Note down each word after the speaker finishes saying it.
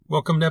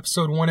Welcome to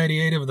episode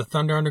 188 of the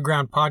Thunder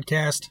Underground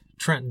podcast.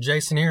 Trent and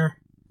Jason here,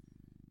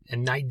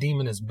 and Night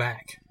Demon is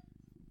back.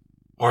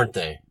 Aren't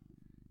they?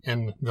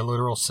 In the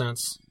literal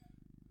sense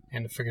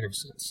and the figurative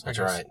sense. That's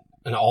right.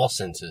 In all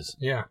senses.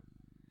 Yeah.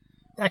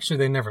 Actually,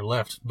 they never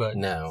left, but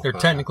No. they're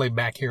technically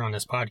back here on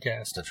this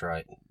podcast. That's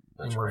right.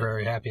 And we're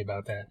very happy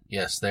about that.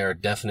 Yes, they are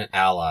definite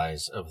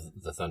allies of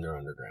the Thunder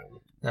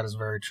Underground. That is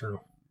very true.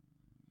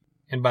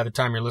 And by the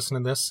time you're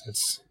listening to this,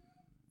 it's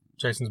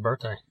Jason's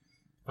birthday.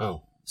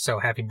 Oh. So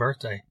happy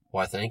birthday.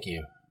 Why, thank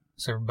you.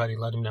 So everybody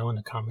let him know in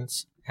the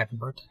comments, happy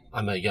birthday.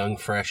 I'm a young,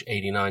 fresh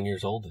 89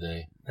 years old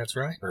today. That's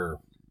right. Or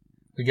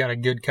We got a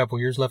good couple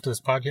years left of this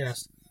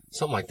podcast.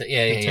 something like that.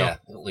 Yeah.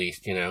 At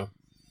least,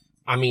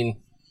 I mean,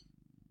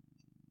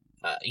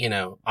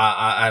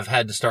 I've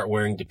had to start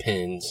wearing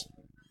Depends.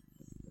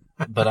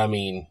 But I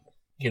mean,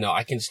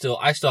 I still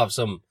have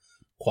some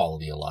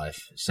quality of life.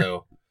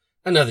 So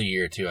another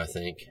year or two, I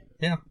think.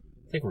 Yeah.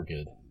 I think we're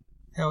good.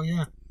 Hell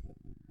yeah.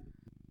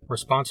 We're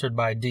sponsored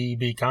by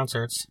DEB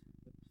Concerts,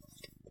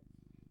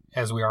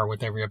 as we are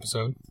with every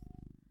episode.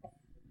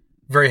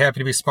 Very happy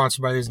to be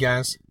sponsored by these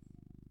guys.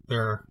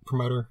 They're a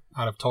promoter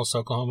out of Tulsa,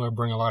 Oklahoma. They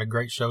bring a lot of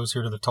great shows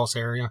here to the Tulsa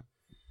area.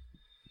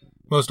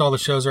 Most all the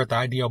shows are at the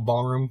Ideal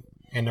Ballroom,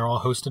 and they're all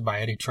hosted by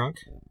Eddie Trunk.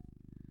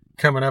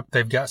 Coming up,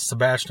 they've got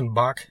Sebastian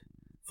Bach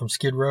from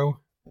Skid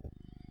Row.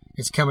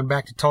 He's coming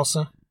back to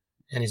Tulsa,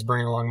 and he's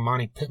bringing along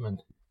Monty Pittman.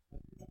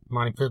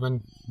 Monty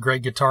Pittman,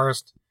 great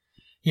guitarist.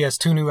 He has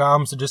 2 new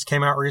albums that just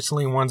came out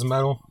recently. One's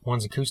metal,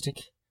 one's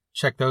acoustic.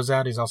 Check those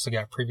out. He's also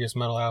got previous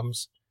metal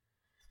albums.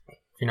 If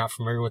you're not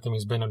familiar with him,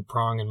 he's been in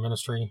Prong and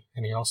Ministry,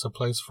 and he also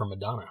plays for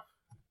Madonna.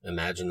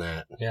 Imagine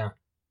that. Yeah,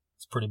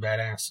 it's pretty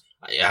badass.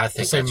 Yeah, I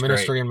think the same that's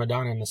Ministry great. and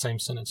Madonna in the same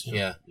sentence.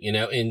 Yeah,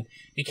 and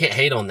you can't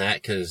hate on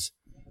that because,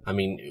 I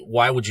mean,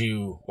 why would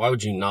you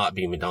not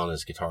be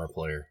Madonna's guitar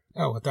player?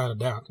 Oh, without a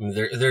doubt. I mean,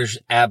 there's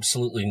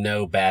absolutely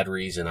no bad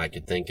reason I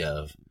could think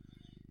of.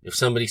 If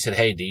somebody said,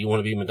 "Hey, do you want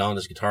to be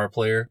Madonna's guitar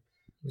player?"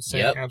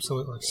 Yep.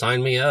 Absolutely.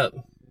 Sign me up.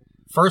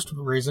 First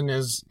reason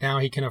is now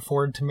he can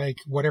afford to make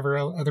whatever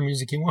other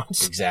music he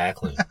wants.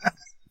 Exactly.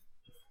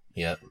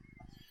 Yep.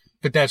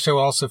 But that show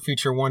also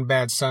feature One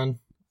Bad Son.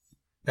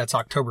 That's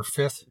October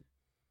 5th.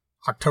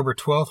 October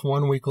 12th,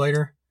 1 week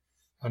later,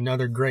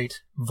 another great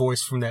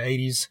voice from the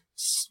 80s,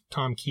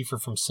 Tom Kiefer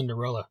from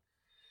Cinderella,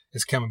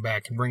 is coming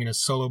back and bringing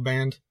his solo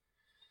band.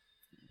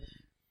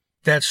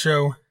 That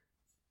show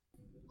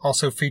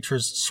also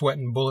features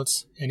Sweatin'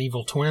 Bullets and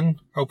Evil Twin,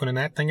 opening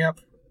that thing up.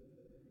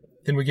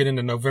 Then we get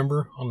into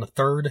November on the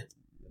 3rd.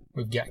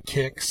 We've got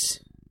Kix,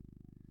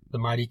 the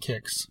mighty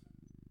Kix.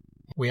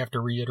 We have to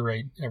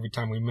reiterate every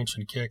time we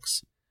mention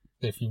Kix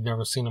that if you've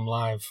never seen them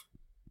live,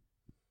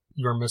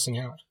 you're missing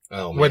out.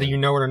 Oh, man. Whether you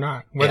know it or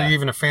not. Whether Yeah. you're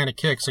even a fan of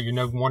Kix or you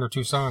know 1 or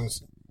 2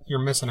 songs, you're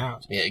missing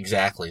out. Yeah,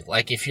 exactly.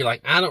 Like, if you're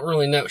like, I don't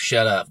really know,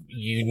 shut up.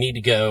 You need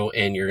to go,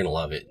 and you're going to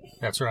love it.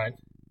 That's right.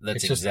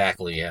 That's It's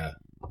exactly, yeah.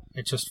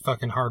 It's just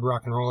fucking hard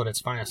rock and roll at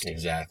its finest.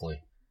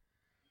 Exactly.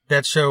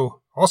 That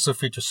show also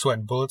features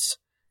Sweatin' Bullets,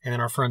 and then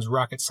our friends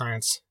Rocket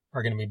Science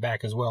are going to be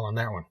back as well on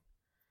that one.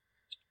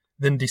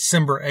 Then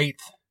December 8th,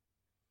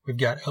 we've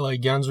got LA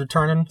Guns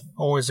returning.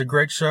 Always a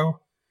great show.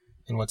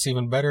 And what's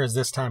even better is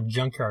this time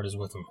Junkyard is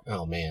with them.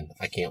 Oh, man.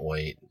 I can't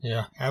wait.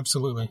 Yeah,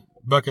 absolutely.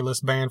 Bucket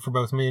list band for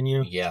both me and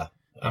you. Yeah.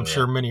 I'm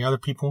sure many other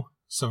people.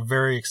 So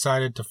very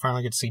excited to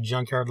finally get to see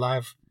Junkyard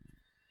live.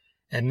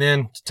 And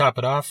then, to top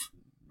it off,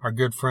 our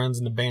good friends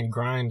in the band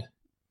Grind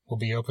will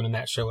be opening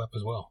that show up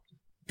as well.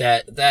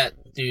 That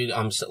dude,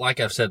 like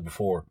I've said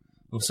before,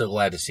 I'm so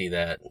glad to see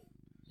that.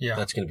 Yeah.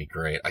 That's going to be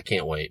great. I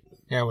can't wait.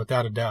 Yeah,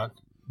 without a doubt.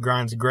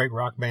 Grind's a great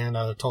rock band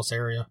out of the Tulsa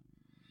area.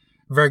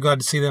 Very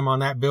glad to see them on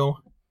that bill.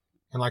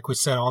 And like we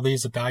said, all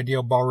these at the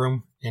Ideal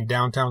Ballroom in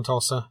downtown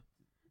Tulsa,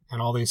 and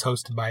all these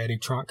hosted by Eddie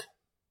Trunk.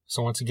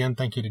 So once again,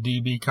 thank you to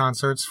DB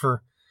Concerts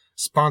for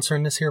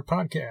sponsoring this here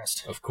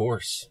podcast. Of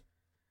course.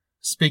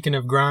 Speaking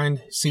of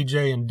Grind,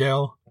 CJ and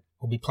Dell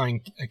will be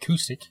playing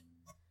acoustic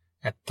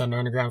at Thunder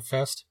Underground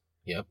Fest.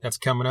 Yep. That's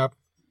coming up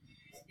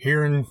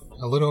here in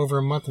a little over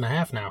a month and a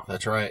half now.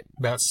 That's right.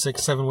 About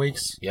 6-7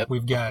 weeks. Yep.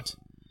 We've got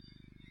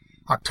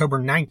October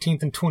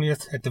 19th and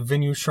 20th at the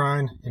Venue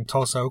Shrine in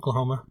Tulsa,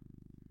 Oklahoma.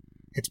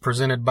 It's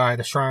presented by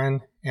the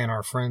Shrine and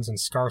our friends in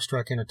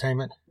Starstruck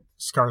Entertainment.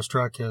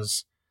 Starstruck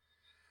is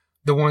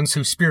the ones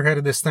who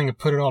spearheaded this thing and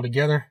put it all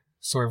together,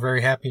 so we're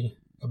very happy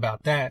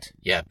about that.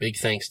 Yeah, big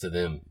thanks to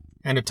them.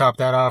 And to top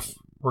that off,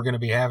 we're going to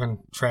be having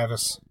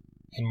Travis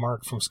and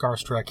Mark from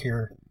Starstruck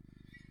here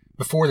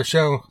before the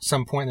show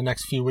some point in the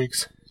next few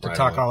weeks to Right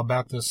talk on. all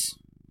about this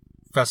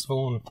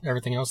festival and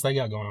everything else they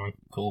got going on.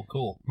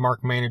 Cool.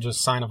 Mark manages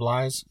Sign of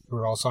Lies, who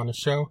are also on the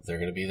show, They're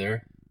going to be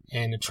there.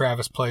 and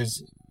Travis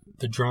plays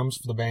the drums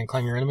for the band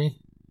Claim Your Enemy.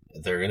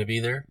 They're going to be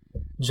there.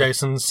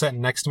 Jason's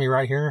sitting next to me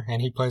right here,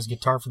 and he plays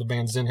guitar for the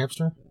band Zen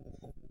Hipster.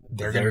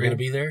 They're going to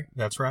be there.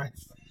 That's right.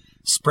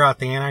 Sprout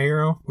the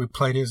Antihero, we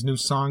played his new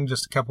song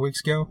just a couple weeks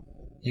ago.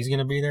 He's going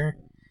to be there.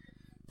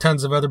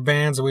 Tons of other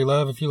bands that we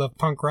love. If you love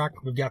punk rock,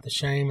 we've got The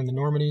Shame and the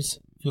Normandies.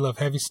 If you love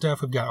heavy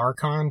stuff, we've got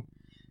Archon.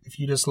 If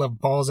you just love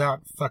balls out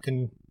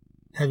fucking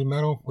heavy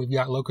metal. We've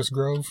got Locust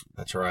Grove.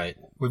 That's right.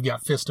 We've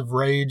got Fist of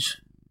Rage.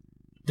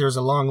 There's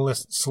a long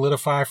list.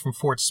 Solidify from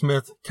Fort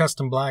Smith.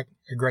 Custom Black,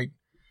 a great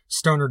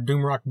stoner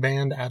doom rock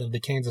band out of the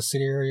Kansas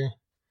City area.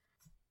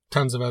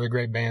 Tons of other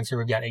great bands here.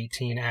 We've got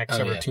 18 acts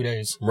over 2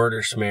 days.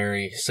 Murder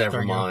Mary,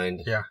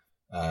 Severmind. Yeah.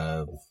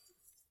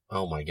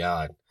 Oh my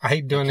God. I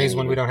hate doing these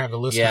when we don't have the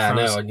list. Yeah, I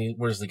know.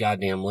 Where's the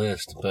goddamn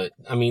list? But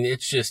I mean,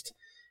 it's just,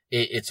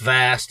 it's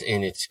vast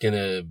and it's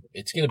gonna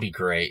be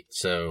great.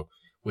 So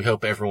we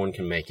hope everyone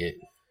can make it.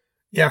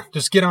 Yeah,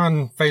 just get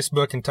on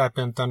Facebook and type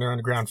in Thunder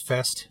Underground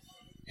Fest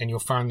and you'll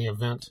find the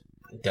event.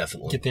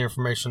 Definitely. Get the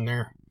information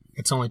there.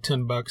 It's only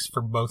 $10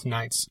 for both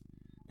nights.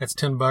 That's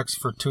 $10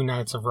 for 2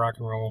 nights of rock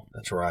and roll.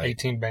 That's right.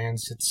 18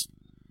 bands. It's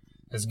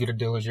as good a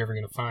deal as you're ever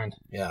going to find.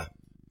 Yeah.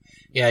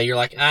 Yeah, you're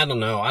like, I don't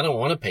know. I don't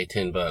want to pay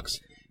 $10.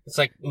 It's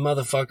like,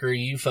 motherfucker,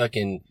 you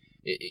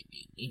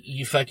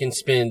fucking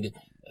spend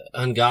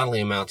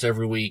ungodly amounts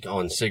every week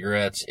on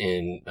cigarettes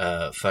and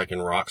fucking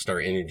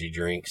Rockstar energy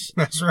drinks.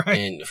 That's right.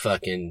 And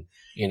fucking,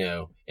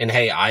 and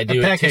hey, I do it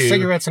too. A pack of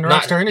cigarettes and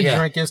Rockstar energy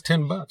drink is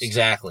 $10.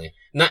 Exactly.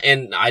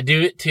 And I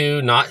do it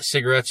too, not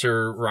cigarettes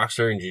or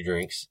Rockstar energy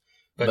drinks.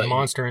 But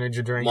Monster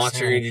energy drinks.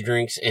 Monster energy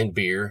drinks and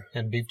beer.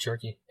 And beef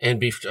jerky.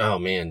 Oh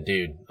man,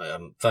 dude.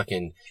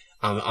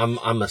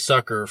 I'm a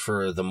sucker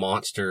for the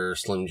Monster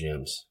Slim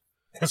Jims.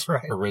 That's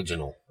right.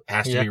 Original.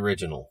 Has to be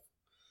original.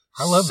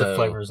 I love the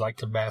flavors like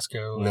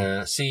Tabasco.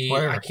 Nah, see,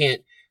 whatever. I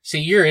can't. See,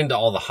 you're into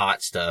all the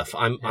hot stuff.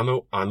 I'm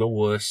a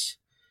wuss.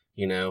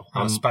 I'm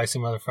a spicy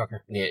motherfucker.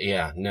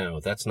 Yeah,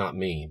 no, that's not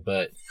me.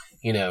 But,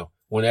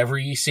 whenever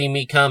you see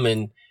me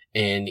coming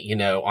and, you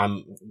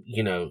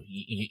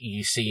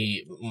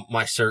see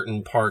my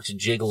certain parts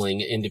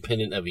jiggling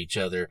independent of each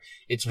other,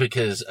 it's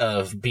because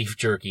of beef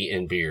jerky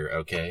and beer,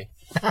 okay?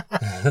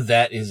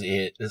 That is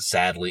it,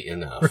 sadly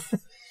enough.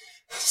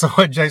 So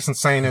what Jason's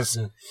saying is,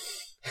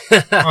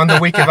 on the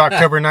week of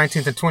October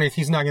 19th and 20th,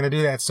 he's not going to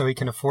do that so he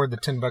can afford the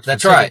 $10.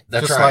 That's right.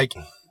 That's just right.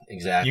 Like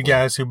exactly. You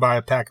guys who buy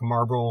a pack of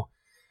Marlboro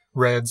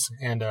Reds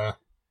and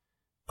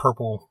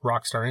purple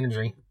Rockstar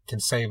Energy can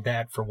save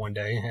that for one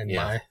day and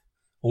buy.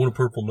 I want a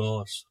purple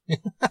NOS.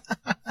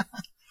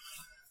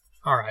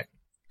 All right.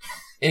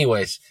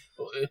 Anyways,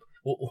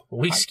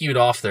 we skewed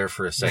off there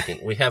for a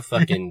second. We have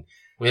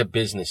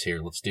business here.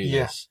 Let's do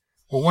this.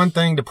 Well, one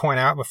thing to point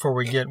out before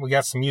we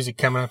got some music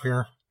coming up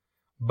here,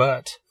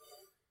 but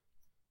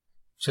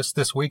just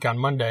this week on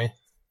Monday,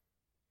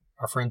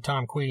 our friend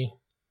Tom Quee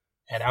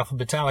at Alpha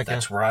Betallica.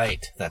 That's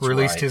right.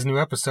 Released his new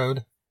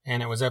episode,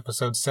 and it was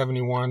episode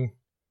 71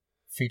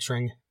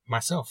 featuring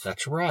myself.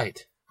 That's right.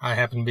 I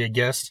happened to be a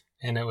guest,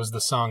 and it was the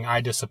song I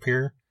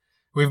Disappear.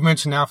 We've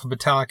mentioned Alpha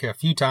Betallica a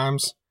few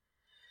times,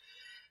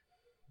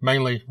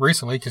 mainly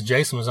recently because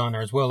Jason was on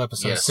there as well,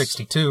 episode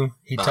 62.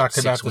 He talked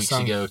about the song. 6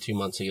 weeks ago, 2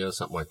 months ago,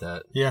 something like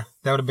that. Yeah,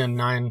 that would have been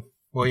 9.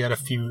 Well, he had a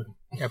few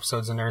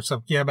episodes in there.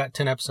 So, yeah, about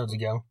 10 episodes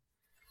ago.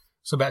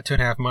 So about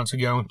 2.5 months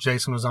ago,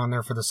 Jason was on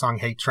there for the song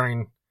Hate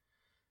Train.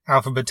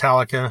 Alpha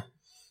Betallica,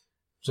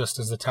 just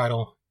as the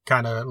title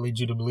kind of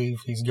leads you to believe,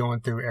 he's going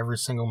through every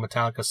single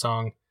Metallica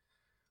song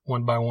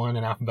one by one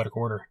in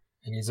alphabetical order.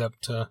 And he's up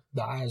to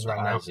the eyes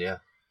right now. Yeah.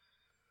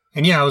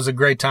 And yeah, it was a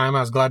great time. I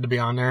was glad to be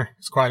on there.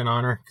 It's quite an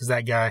honor because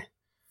that guy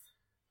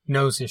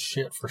knows his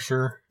shit for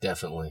sure.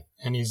 Definitely.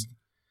 And he's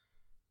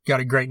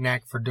got a great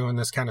knack for doing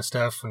this kind of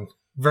stuff and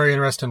very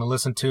interesting to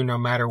listen to no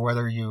matter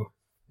whether you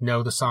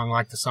know the song,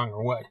 like the song,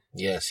 or what.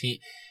 Yes,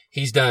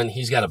 he's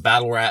got a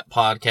battle rap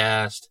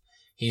podcast.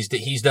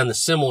 He's done the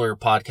similar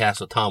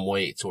podcast with Tom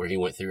Waits where he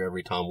went through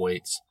every Tom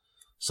Waits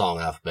song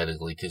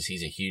alphabetically because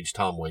he's a huge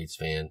Tom Waits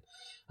fan.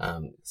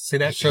 See,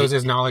 that shows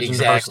his knowledge and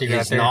exactly, diversity right there.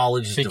 His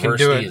knowledge and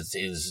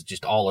diversity is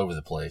just all over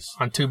the place.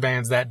 On 2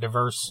 bands that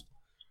diverse.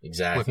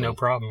 Exactly. With no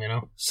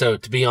problem, So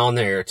to be on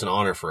there, it's an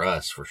honor for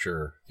us, for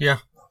sure. Yeah.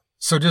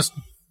 So just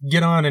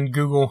get on and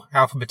Google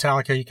Alpha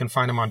Betallica. You can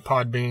find them on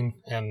Podbean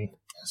and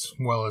as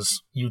well as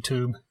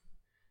YouTube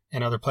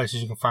and other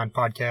places you can find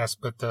podcasts.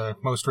 But the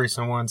most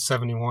recent one,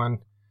 71,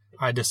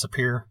 I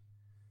Disappear,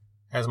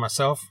 has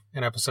myself.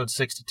 And episode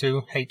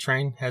 62, Hate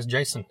Train, has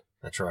Jason.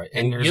 That's right.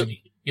 And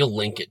you'll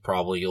link it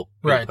probably. You'll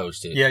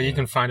post it. Yeah, you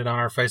can find it on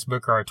our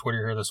Facebook or our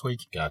Twitter here this week.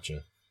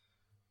 Gotcha.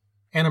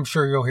 And I'm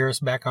sure you'll hear us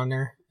back on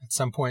there at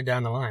some point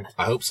down the line.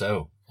 I hope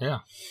so. Yeah.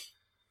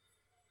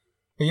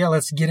 But yeah,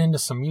 let's get into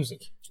some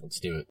music. Let's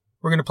do it.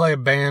 We're going to play a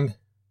band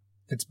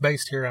that's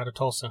based here out of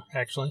Tulsa,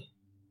 actually.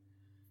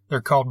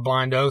 They're called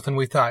Blind Oath, and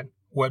we thought,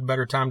 what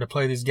better time to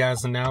play these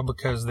guys than now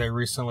because they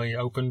recently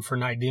opened for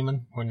Night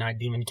Demon when Night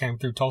Demon came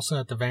through Tulsa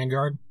at the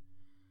Vanguard.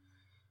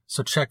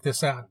 So check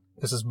this out.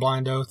 This is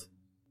Blind Oath,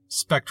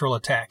 Spectral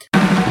Attack.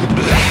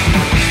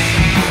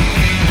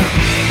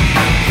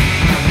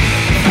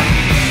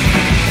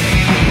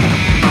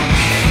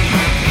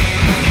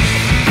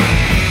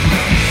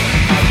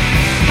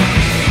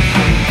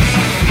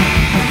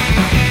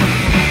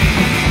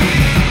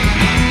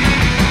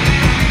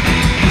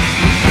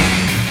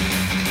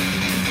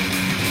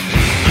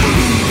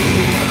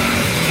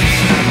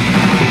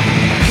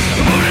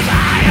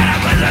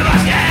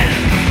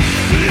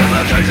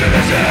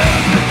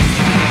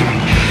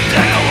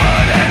 Take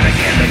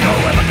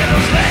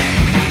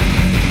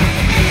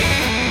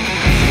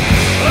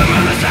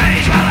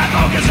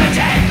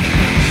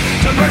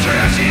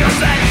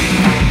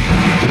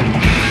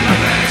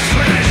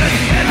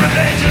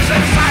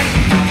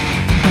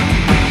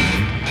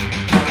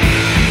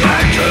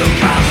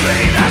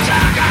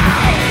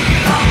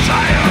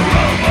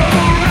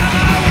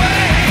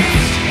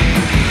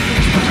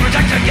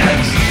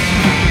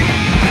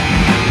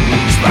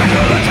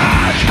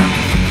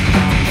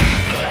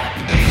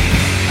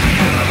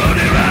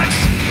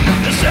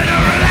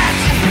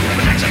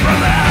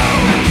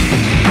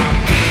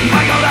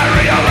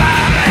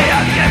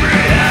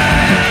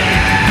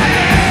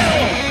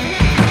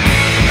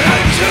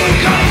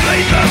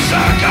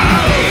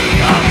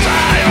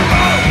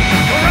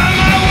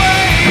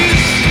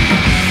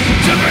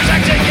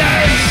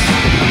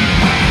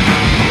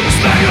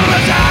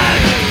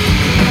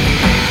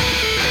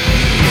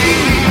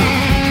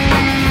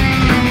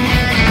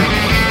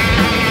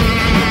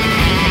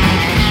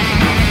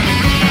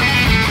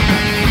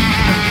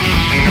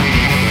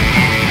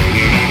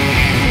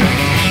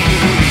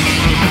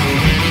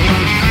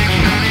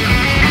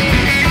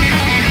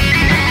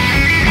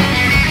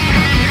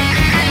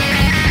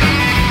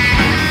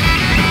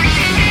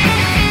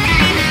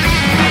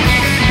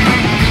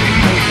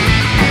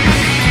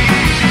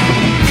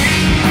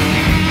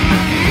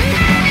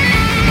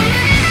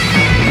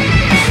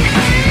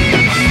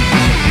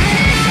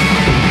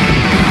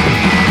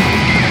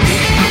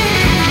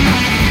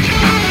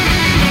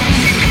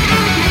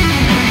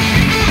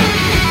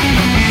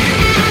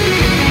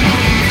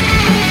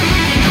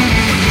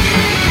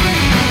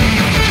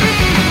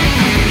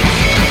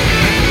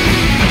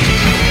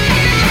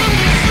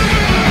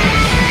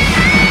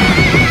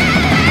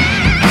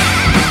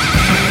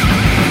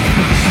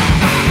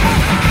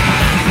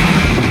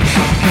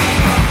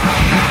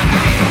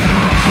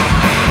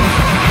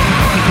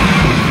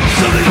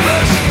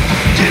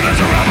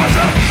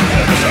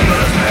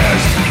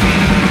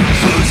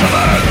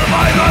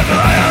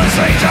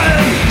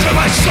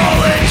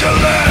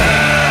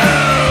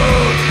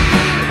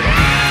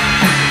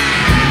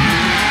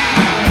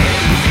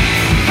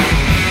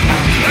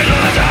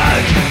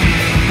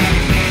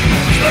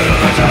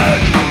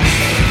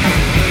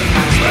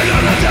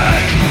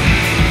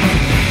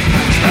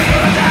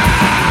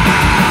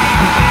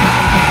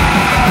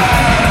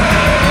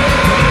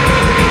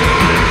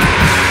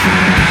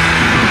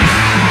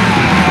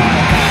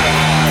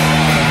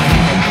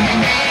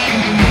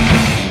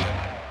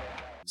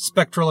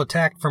Spectral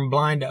Attack from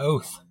Blind to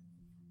Oath.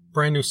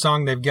 Brand new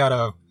song. They've got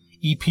a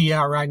EP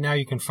out right now.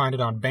 You can find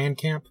it on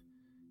Bandcamp.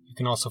 You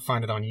can also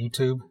find it on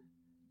YouTube.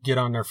 Get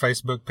on their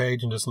Facebook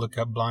page and just look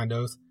up Blind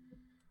Oath.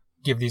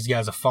 Give these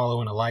guys a follow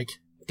and a like.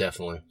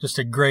 Definitely. Just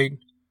a great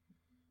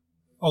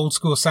old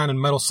school sounding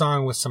metal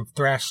song with some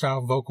thrash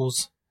style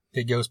vocals.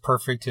 It goes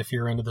perfect if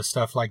you're into the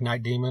stuff like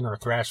Night Demon or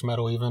thrash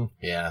metal even.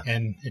 Yeah.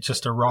 And it's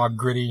just a raw,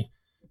 gritty,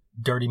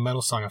 dirty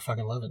metal song. I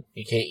fucking love it.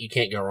 You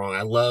can't go wrong.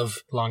 I love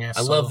solo.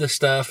 love this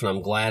stuff, and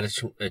I'm glad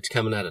it's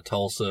coming out of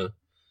Tulsa.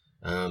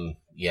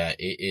 Yeah,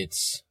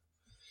 it's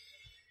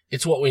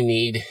what we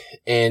need,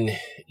 and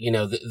you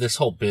know this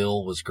whole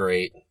bill was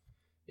great.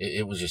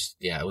 It was just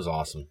it was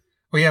awesome.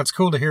 Well, yeah, it's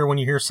cool to hear when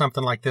you hear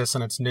something like this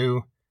and it's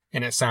new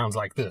and it sounds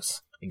like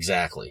this.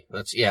 Exactly.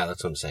 That's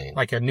what I'm saying.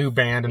 Like a new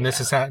band, and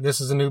this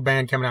is a new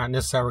band coming out, and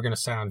this is how we're gonna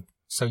sound.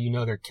 So you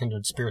know they're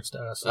kindred spirits to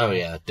us. Oh,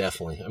 yeah,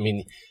 definitely. I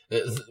mean,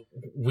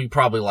 we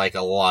probably like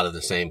a lot of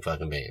the same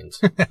fucking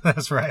bands.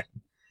 That's right.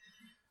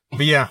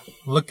 But yeah,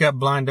 look up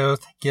Blind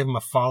Oath. Give them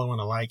a follow and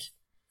a like.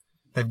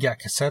 They've got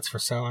cassettes for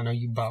sale. I know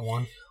you bought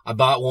one. I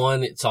bought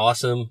one. It's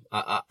awesome.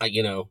 I'll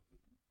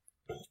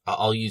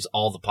use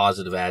all the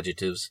positive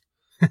adjectives.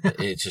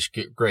 It's just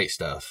great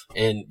stuff.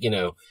 And,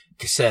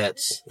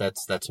 cassettes,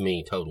 that's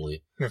me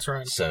totally. That's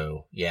right.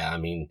 So, yeah, I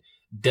mean,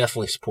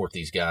 definitely support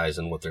these guys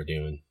and what they're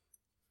doing.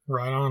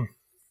 Right on.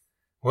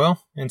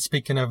 Well, and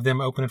speaking of them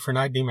opening for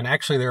Night Demon,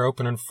 actually they're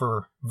opening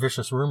for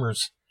Vicious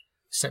Rumors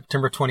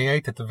September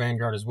 28th at the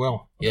Vanguard as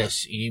well.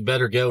 Yes, you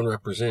better go and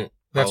represent.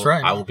 That's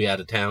right. I will be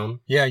out of town.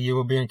 Yeah, you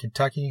will be in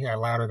Kentucky at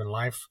Louder Than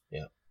Life.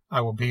 Yeah.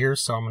 I will be here,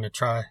 so I'm going to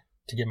try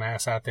to get my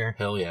ass out there.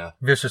 Hell yeah.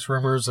 Vicious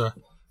Rumors, a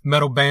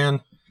metal band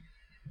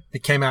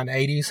that came out in the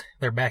 80s.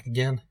 They're back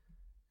again,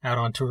 out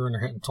on tour, and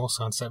they're hitting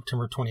Tulsa on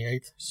September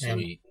 28th.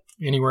 Sweet.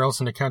 And anywhere else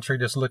in the country,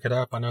 just look it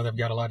up. I know they've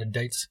got a lot of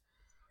dates.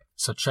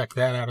 So check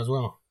that out as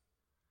well.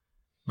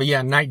 But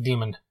yeah, Night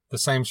Demon, the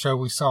same show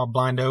we saw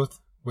Blind Oath.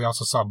 We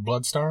also saw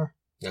Bloodstar.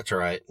 That's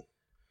right.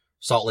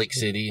 Salt Lake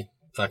City,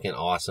 fucking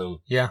awesome.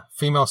 Yeah,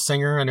 female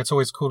singer, and it's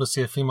always cool to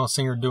see a female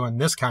singer doing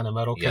this kind of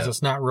metal because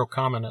it's not real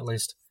common, at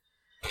least.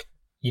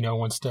 When you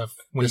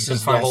can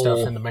find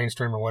stuff in the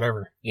mainstream or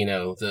whatever.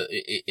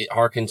 It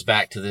harkens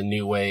back to the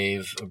new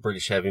wave of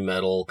British heavy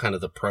metal, kind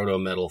of the proto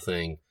metal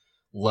thing.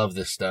 Love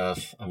this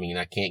stuff. I mean,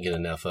 I can't get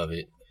enough of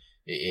it.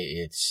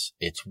 It's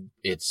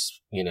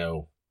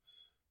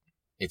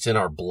in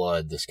our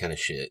blood, this kind of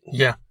shit.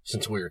 Yeah.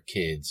 Since we were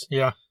kids.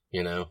 Yeah.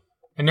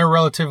 And they're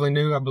relatively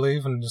new, I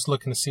believe, and just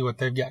looking to see what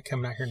they've got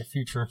coming out here in the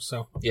future.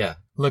 So yeah,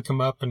 look them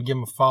up and give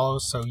them a follow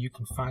so you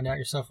can find out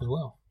yourself as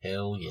well.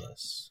 Hell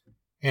yes.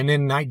 And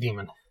then Night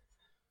Demon.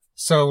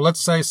 So let's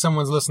say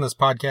someone's listening to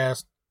this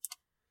podcast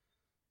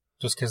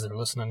just because they're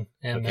listening,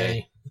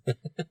 and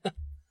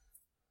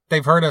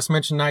they've heard us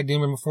mention Night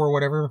Demon before,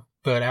 whatever,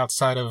 but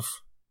outside of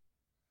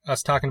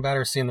us talking about it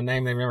or seeing the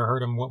name, they've never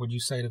heard him. What would you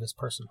say to this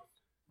person?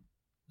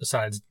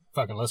 Besides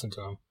fucking listen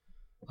to him.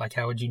 Like,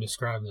 how would you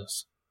describe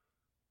this?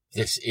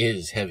 This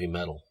is heavy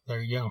metal.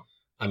 There you go.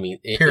 I mean,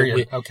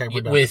 period. Okay,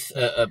 we're done. With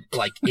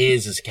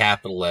is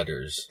capital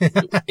letters.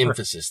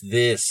 Emphasis.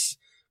 This.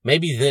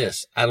 Maybe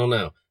this. I don't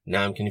know.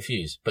 Now I'm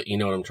confused, but you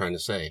know what I'm trying to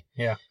say.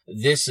 Yeah.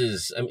 This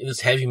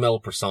heavy metal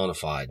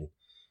personified.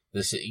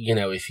 This,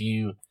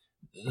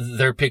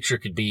 their picture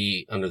could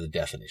be under the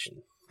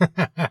definition.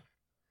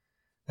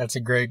 That's a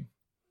great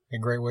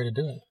way to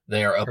do it.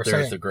 They are up there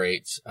with the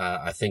greats.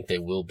 I think they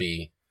will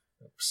be.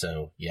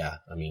 So, yeah,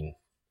 I mean.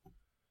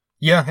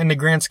 Yeah, in the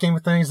grand scheme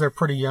of things, they're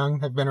pretty young.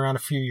 They've been around a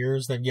few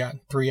years. They've got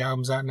 3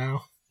 albums out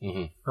now.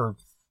 Mm-hmm. Or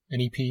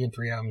an EP and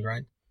 3 albums,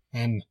 right?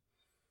 And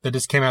they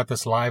just came out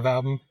this live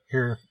album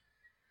here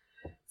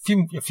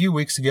a few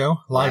weeks ago,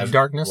 Live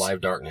Darkness.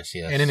 Live Darkness,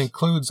 yes. And it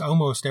includes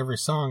almost every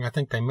song. I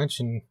think they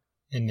mentioned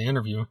in the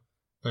interview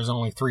there's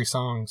only 3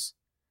 songs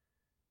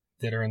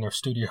that are in their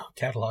studio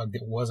catalog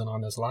that wasn't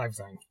on this live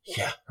thing.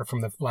 Yeah. Or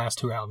from the last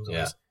 2 albums.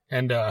 Yeah.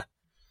 And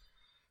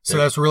so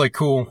that's really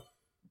cool,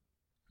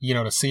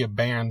 to see a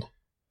band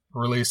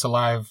release a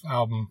live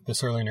album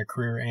this early in their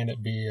career and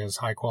it be as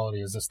high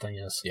quality as this thing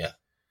is. Yeah.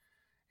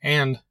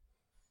 And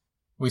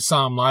we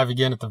saw them live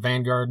again at the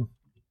Vanguard.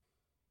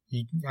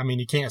 You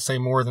can't say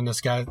more than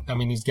this guy. I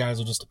mean, these guys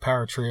are just a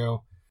power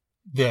trio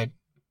that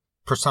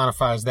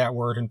personifies that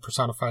word and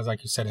personifies,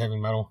 like you said,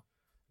 heavy metal.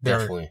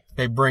 Definitely.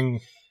 They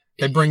bring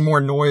more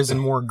noise and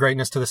more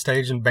greatness to the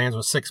stage than bands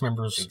with 6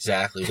 members.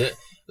 Exactly. The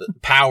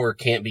power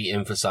can't be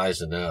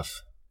emphasized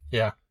enough.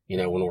 Yeah.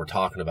 When we're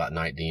talking about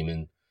Night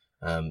Demon,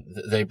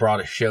 they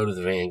brought a show to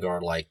the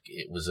Vanguard like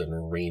it was an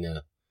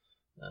arena.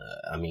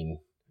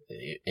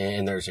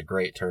 And there's a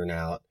great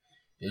turnout.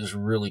 it was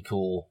really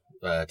cool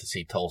to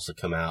see Tulsa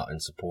come out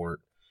and support.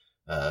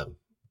 And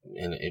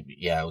it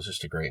was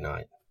just a great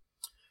night.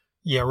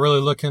 Yeah, really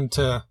looking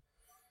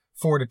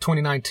forward to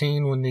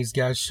 2019 when these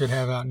guys should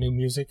have out new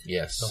music.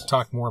 Yes. So I'll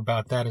talk more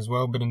about that as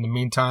well. But in the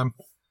meantime,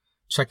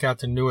 check out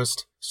the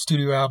newest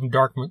studio album,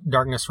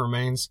 Darkness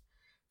Remains.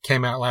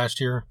 Came out last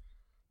year.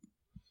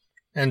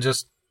 And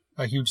just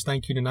a huge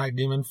thank you to Night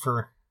Demon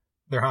for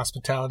their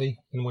hospitality.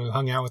 And we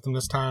hung out with them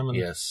this time. And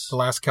yes. The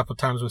last couple of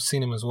times we've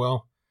seen him as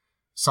well.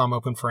 Saw him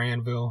open for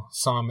Anvil.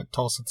 Saw him at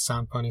Tulsa at the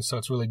Sound Pony. So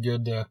it's really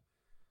good to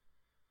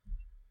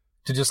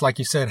just, like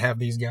you said, have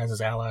these guys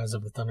as allies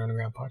of the Thunder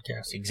Underground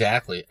podcast.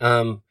 Exactly.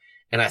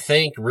 And I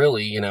think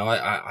really,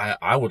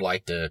 I would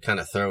like to kind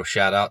of throw a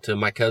shout out to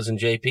my cousin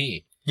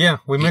JP. Yeah,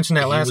 we mentioned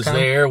that last time.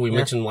 He was there. We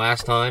mentioned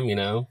last time,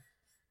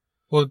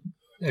 Well,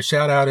 a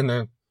shout out in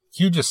the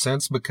hugest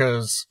sense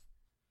because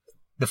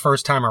the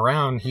first time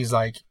around, he's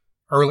like,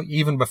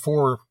 even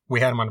before we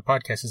had him on the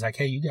podcast, he's like,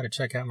 hey, you got to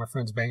check out my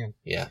friend's band.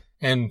 Yeah.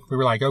 And we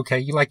were like, okay,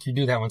 you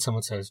do that when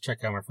someone says,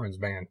 check out my friend's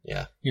band.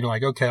 Yeah. You're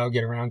like, okay, I'll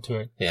get around to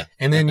it. Yeah.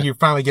 And then you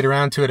finally get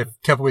around to it a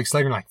couple weeks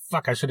later, and like,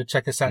 fuck, I should have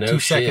checked this out 2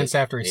 seconds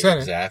after he said it.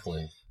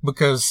 Exactly.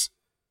 Because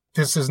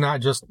this is not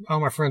just,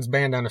 my friend's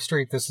band down the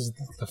street. This is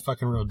the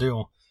fucking real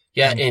deal.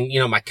 Yeah. And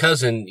my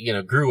cousin,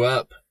 grew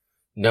up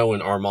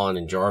knowing Armand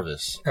and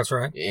Jarvis. That's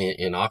right.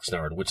 In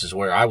Oxnard, which is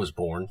where I was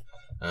born.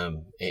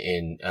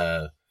 And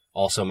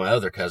also my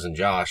other cousin,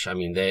 Josh. I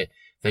mean,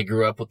 they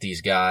grew up with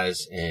these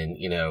guys and,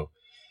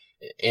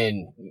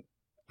 and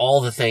all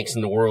the thanks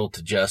in the world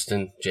to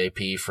Justin,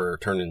 JP, for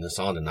turning this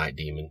on to Night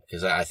Demon.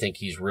 Cause I think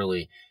he's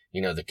really,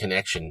 the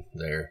connection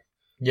there.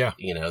 Yeah.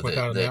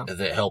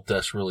 That helped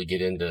us really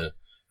get into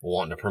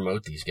wanting to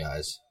promote these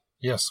guys.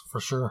 Yes,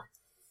 for sure.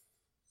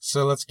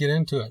 So let's get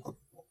into it.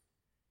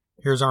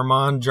 Here's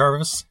Armand,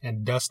 Jarvis,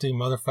 and Dusty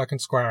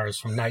motherfucking Squires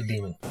from Night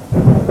Demon.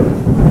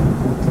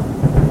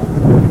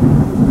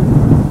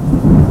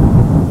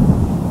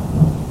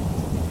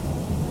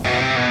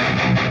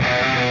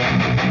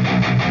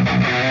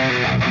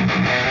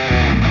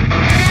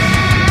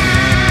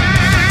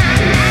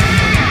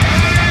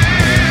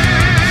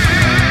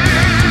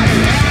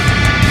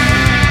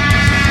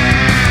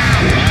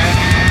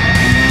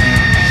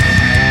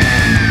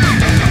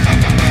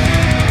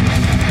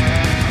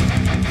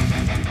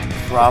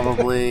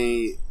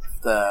 Probably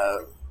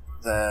the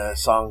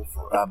song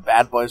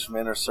Bad Boys from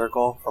Inner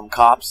Circle from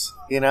Cops,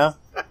 They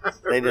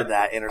did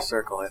that Inner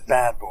Circle.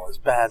 Bad Boys,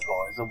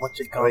 and what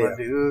you gonna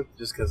do?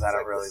 Just because I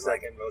don't really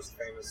like it. Second most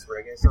famous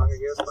reggae song, I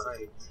guess,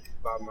 behind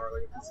Bob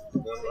Marley,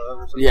 One Love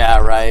or something. Yeah,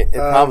 right. It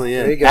probably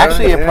is.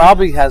 Actually, it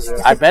probably has,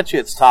 I bet you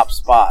it's top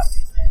spot.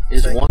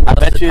 I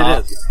bet you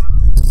it is.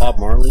 Bob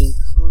Marley?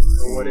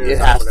 It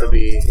has to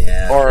be.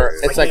 Yeah. Or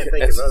it's like,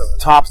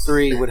 top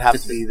 3 would have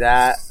to be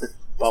that.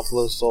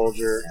 Buffalo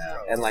Soldier,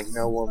 and like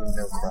No Woman,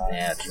 No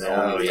Cry.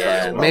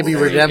 Yeah. Maybe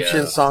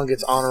Redemption song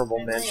gets honorable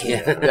mention.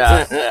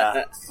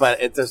 Yeah. But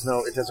it doesn't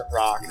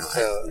rock.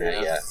 So,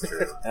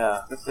 true.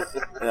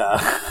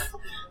 Yeah.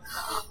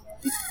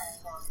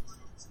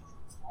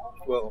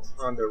 Well,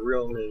 on the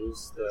real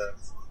news, the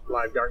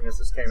Live Darkness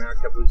just came out a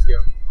couple weeks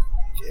ago.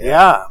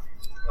 Yeah.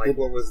 Like,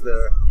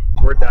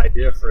 where'd the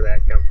idea for that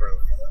come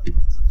from?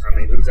 I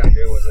mean, whose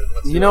idea was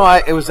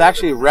it? It was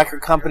actually a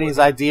record company's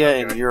idea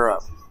in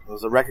Europe. It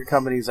was a record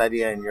company's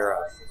idea in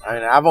Europe. I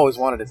mean, I've always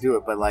wanted to do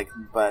it,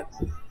 but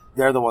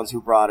they're the ones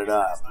who brought it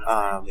up.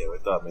 We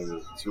thought maybe it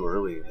was too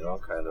early,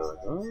 kind of like,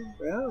 oh,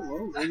 yeah,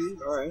 well, maybe,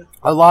 all right.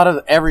 A lot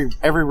of every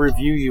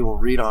review you will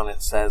read on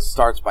it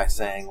starts by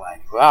saying,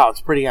 like, wow,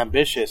 it's pretty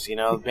ambitious,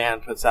 the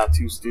band puts out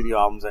 2 studio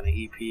albums and an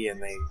EP, and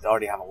they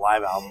already have a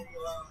live album.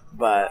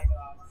 But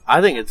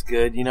I think it's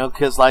good,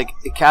 because, like,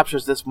 it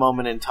captures this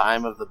moment in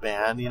time of the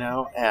band,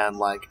 and,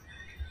 like,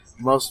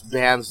 most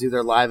bands do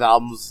their live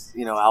albums,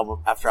 album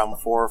after album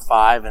 4 or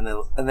 5, and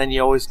then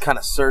you always kind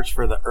of search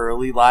for the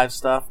early live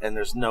stuff, and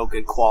there's no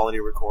good quality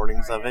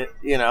recordings of it,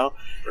 Right.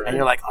 And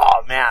you're like,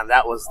 oh man,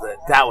 that was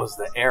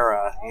the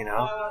era,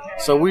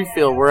 So we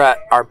feel we're at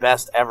our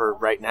best ever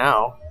right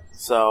now.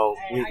 So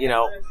we,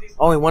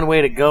 only one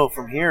way to go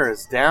from here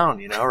is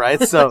down,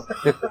 right? So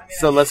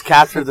let's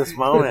capture this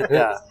moment.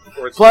 Yeah.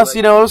 Plus,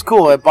 it was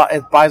cool. It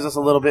buys us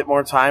a little bit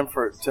more time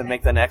to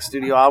make the next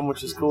studio album,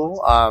 which is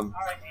cool.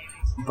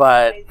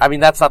 But, I mean,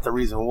 that's not the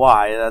reason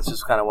why. That's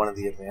just kind of one of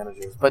the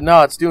advantages. But,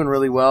 no, it's doing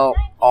really well.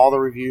 All the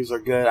reviews are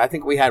good. I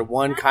think we had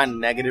one kind of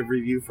negative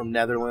review from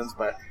Netherlands.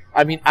 But,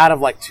 I mean, out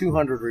of, like,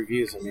 200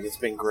 reviews, I mean, it's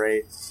been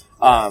great.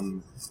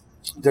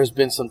 There's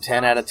been some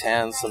 10 out of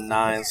 10, some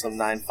 9s, some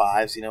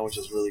 9.5s, which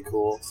is really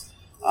cool.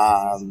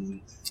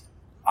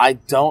 I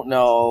don't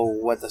know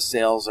what the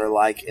sales are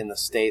like in the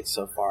States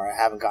so far. I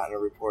haven't gotten a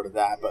report of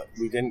that. But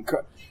we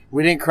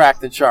didn't crack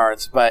the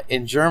charts, but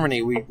in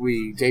Germany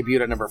we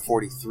debuted at number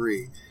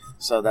 43.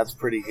 So that's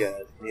pretty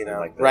good,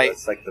 Like right?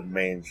 It's like the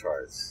main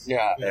charts.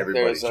 Yeah,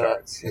 Everybody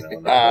charts,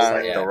 Not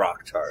like the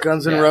rock charts.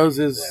 Guns N'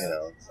 Roses,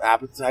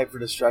 Appetite for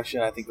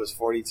Destruction, I think was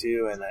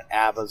 42, and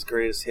ABBA's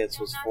Greatest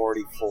Hits was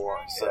 44.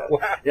 So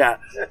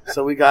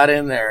so we got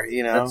in there,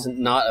 That's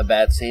not a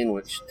bad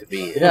sandwich to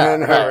be. Yeah,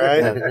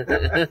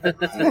 right.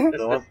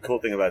 The one cool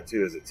thing about it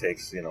too is it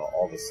takes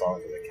all the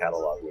songs in the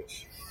catalog,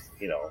 which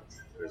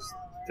there's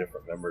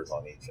different members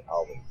on each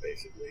album,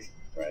 basically,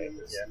 right?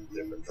 There's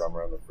different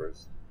drummer on the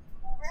first.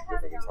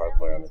 Different guitar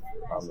player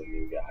on the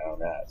new guy on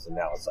that. So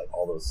now it's like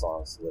all those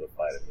songs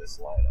solidified in this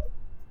lineup.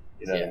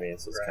 You know what I mean?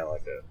 So it's kind of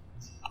like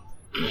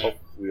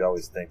we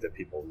always think that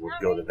people would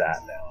go to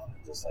that now,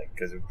 just like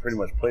because we pretty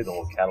much played the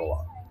whole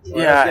catalog.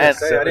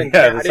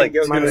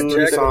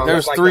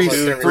 There's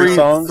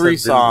three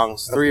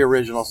songs, 3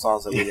 original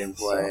songs that we didn't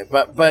play,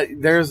 but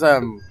there's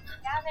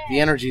the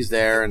energy's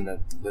there and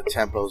the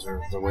tempos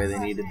are the way they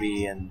need to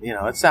be, and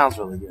it sounds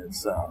really good.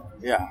 So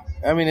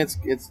I mean it's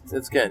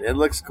good. It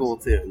looks cool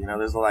too.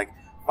 There's like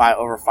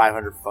over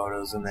 500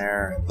 photos in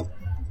there, and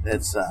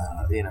it's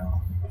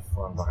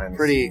fun behind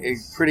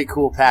pretty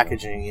cool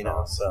packaging.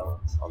 So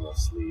on the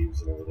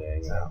sleeves and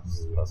everything,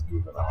 us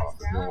goofing off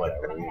and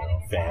whatever.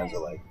 Fans are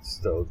like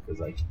stoked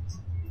because like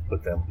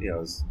put them,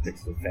 stick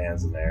some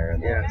fans in there,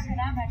 and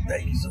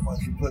thank you so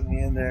much for putting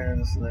me in there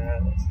and this and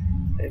that.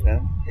 Hey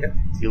man,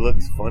 you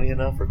looked funny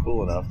enough or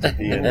cool enough to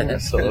be in there,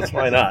 so let's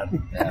why not?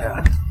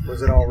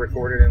 Was it all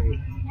recorded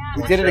in?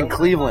 We did it in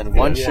Cleveland,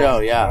 one show.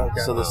 Okay.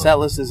 So the set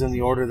list is in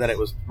the order that it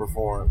was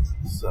performed.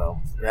 So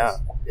it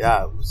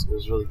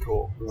was really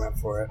cool. We went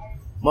for it.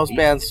 Most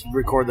bands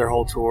record their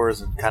whole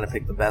tours and kind of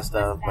pick the best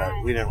of, but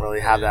we didn't really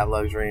have that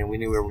luxury, and we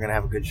knew we were going to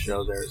have a good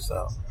show there,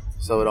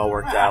 so it all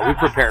worked out. We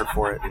prepared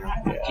for it.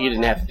 You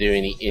didn't have to do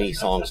any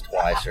songs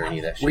twice or any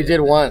of that shit. We did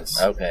once.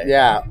 Okay.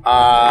 Yeah.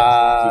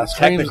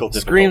 Technical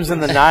Screams in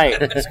the Night.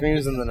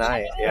 Screams in the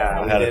Night.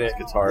 Yeah. We had a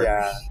guitar.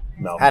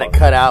 Had it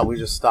cut out. We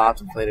just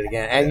stopped and played it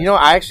again. And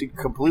I actually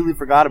completely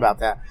forgot about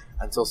that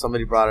until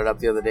somebody brought it up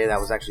the other day. That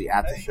was actually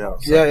at the show.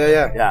 So,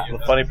 yeah. The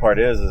funny part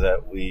is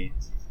that we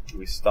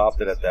stopped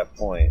it at that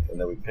point, and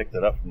then we picked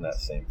it up from that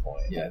same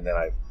point, and then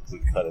we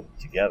cut it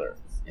together.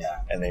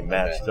 Yeah, and they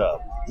matched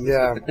up.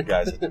 Yeah, the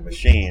guys at the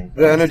machine.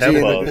 The energy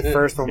tempo, in the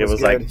first one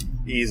was good. like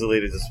easily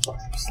to just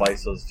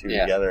slice those two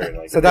together. And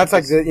like so that's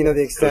like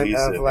the extent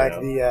of like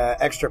the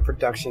extra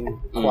production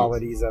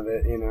qualities of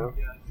it.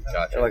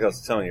 Gotcha. Like I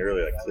was telling you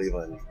earlier, like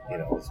Cleveland,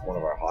 is one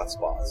of our hot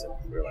spots, and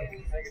we're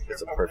like,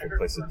 it's a perfect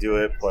place to do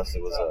it. Plus,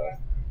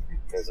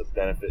 there's a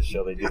benefit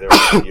show they do there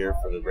once a year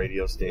for the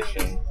radio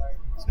station.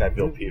 This guy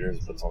Bill Peters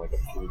puts on like a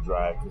food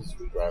drive, because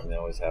food drive, and they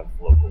always have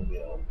local,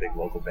 big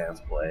local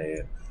bands play,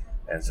 and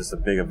it's just a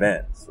big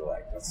event. So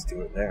like, let's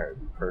do it there.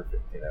 It'd be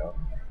perfect,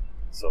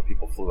 So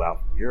people flew out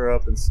from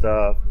Europe and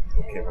stuff.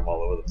 People came from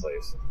all over the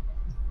place.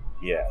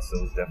 Yeah, so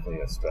it was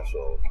definitely a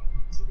special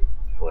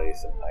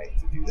place and night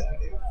to do that.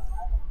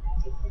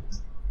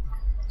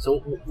 So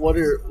what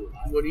are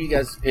you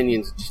guys'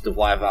 opinions just of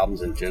live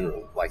albums in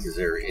general? Like, is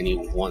there any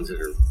ones that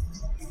are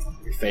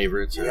your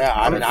favorites? Or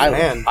I mean,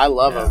 I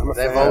love them.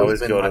 They've always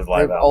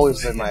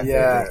been my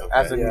favorite.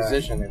 As a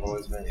musician, they've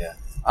always been.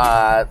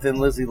 Thin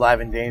Lizzy,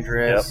 Live and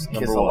Dangerous,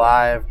 Kiss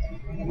Alive,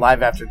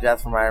 Live After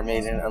Death from Iron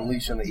Maiden,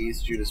 Unleash on the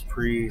East, Judas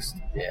Priest.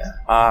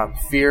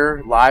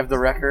 Fear, Live the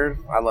record.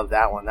 I love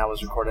that one. That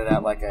was recorded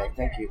at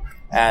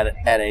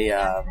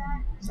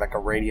a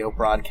radio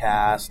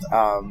broadcast.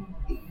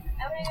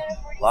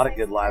 A lot of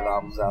good live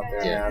albums out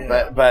there,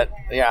 man. But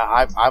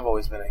I've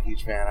always been a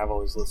huge fan. I've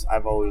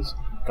always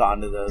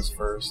gone to those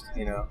first,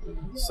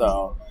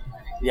 So,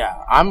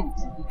 I'm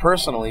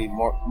personally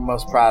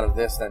most proud of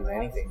this than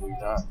anything we've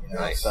done.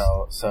 Nice.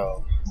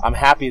 So I'm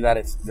happy that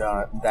it's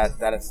done.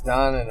 That it's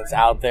done and it's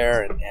out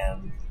there,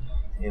 and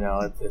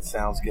it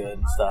sounds good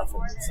and stuff.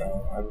 And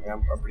so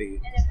I'm pretty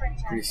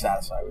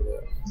satisfied with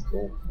it.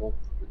 Cool.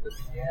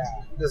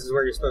 This is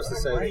where you're supposed to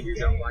say that you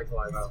don't like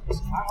live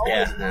albums.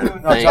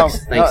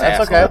 Thanks, that's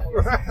asshole.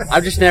 okay.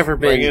 I've just never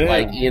been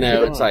like,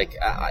 it's like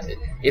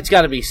it's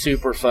got to be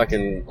super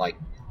fucking like,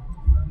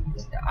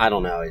 I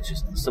don't know. It's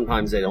just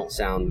sometimes they don't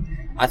sound.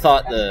 I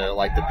thought the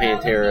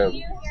Pantera.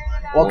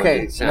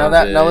 Okay, now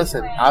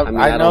listen.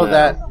 I know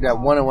that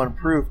 101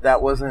 Proof,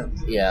 that wasn't.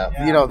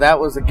 That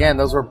was, again,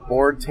 those were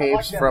board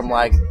tapes from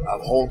like a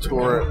whole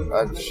tour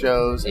of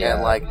shows,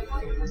 and like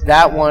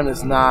that one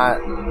is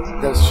not.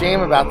 The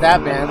shame about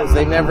that band is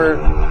they never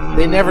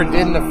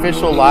did an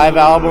official live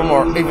album,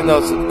 or even though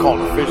it's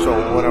called official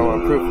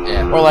 101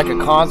 Proof, or like a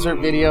concert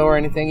video or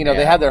anything.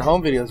 They had their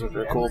home videos, which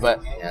were cool,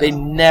 but they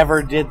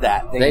never did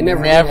that. They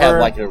never had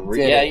like a.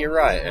 You're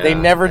right. They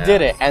never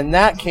did it, and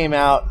that came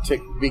out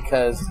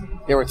because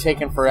they were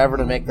taking forever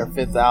to make their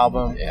 5th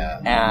album,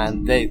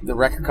 and the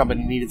record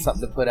company needed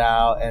something to put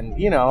out, and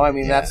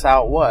that's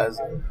how it was.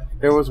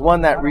 There was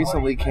one that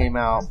recently came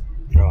out,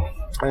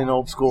 an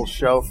old school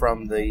show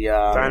from the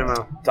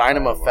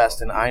Dynamo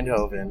Fest in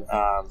Eindhoven,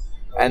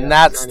 and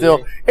that's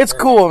still, it's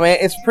cool, man.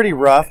 It's pretty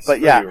rough,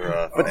 but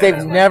they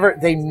never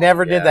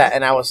did that,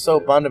 and I was so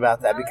bummed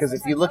about that, because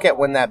if you look at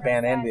when that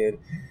band ended,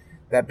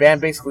 that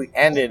band basically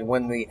ended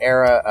when the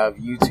era of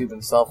YouTube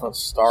and cell phones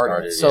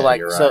started.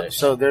 So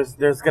so there's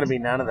going to be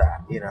none of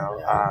that, you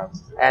know.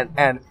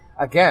 And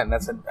again,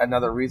 that's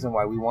another reason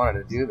why we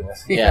wanted to do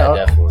this. You know?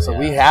 Definitely. So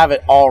we have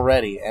it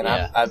already, and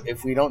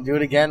if we don't do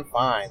it again,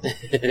 fine.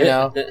 You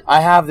know,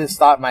 I have this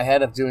thought in my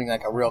head of doing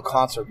like a real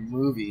concert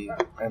movie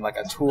and like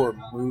a tour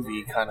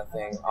movie kind of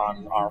thing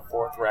on our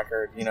 4th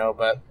record, you know,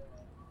 but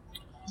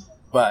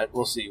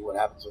we'll see what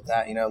happens with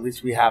that. You know, at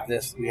least we have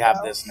this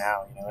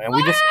now, you know,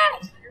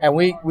 and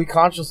we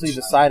consciously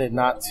decided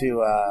not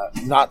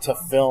to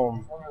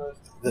film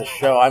the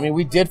show. I mean,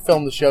 we did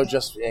film the show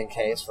just in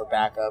case for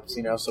backups,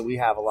 you know, so we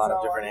have a lot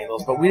of different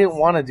angles, but we didn't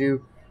want to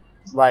do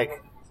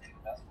like,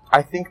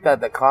 I think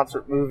that the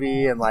concert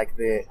movie and like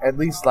at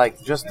least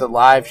like just the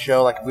live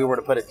show, like if we were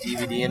to put a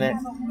DVD in it,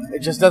 it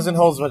just doesn't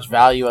hold as much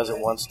value as it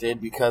once did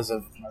because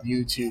of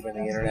YouTube and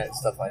the internet and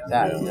stuff like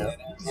that, you know?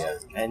 Yeah.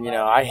 And, you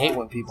know, I hate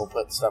when people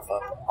put stuff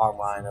up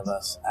online of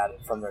us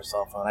from their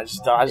cell phone. I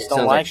just don't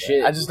like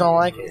it. I just don't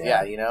like it.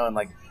 Yeah, you know, and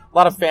like a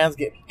lot of fans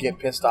get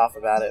pissed off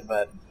about it,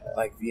 but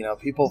like, you know,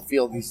 people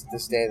feel these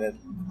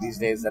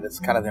days that it's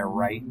kind of their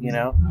right, you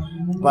know.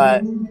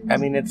 But I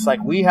mean, it's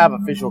like we have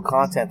official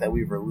content that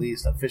we've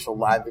released, official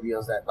live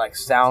videos that like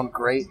sound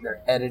great.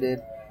 They're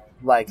edited,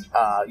 like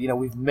you know,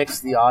 we've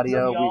mixed the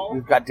audio.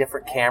 We've got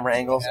different camera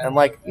angles, and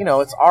like, you know,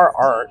 it's our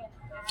art,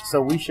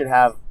 so we should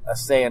have a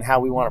say in how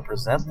we want to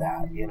present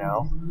that, you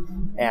know.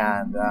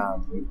 And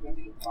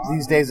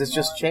these days it's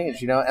just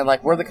changed, you know. And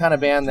like, we're the kind of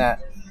band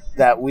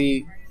that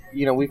we.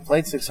 You know, we've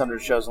played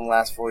 600 shows in the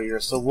last 4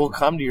 years, so we'll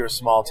come to your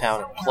small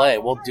town and play.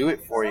 We'll do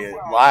it for you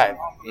live,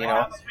 you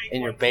know,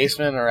 in your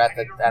basement or in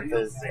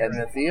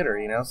the theater,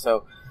 you know.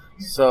 So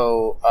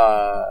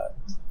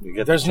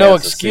there's no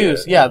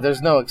excuse. Yeah,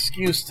 there's no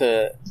excuse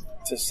to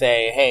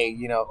say, hey,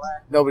 you know,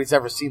 nobody's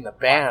ever seen the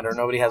band or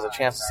nobody has a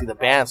chance to see the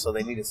band, so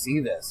they need to see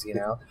this, you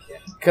know,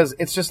 because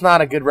it's just not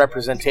a good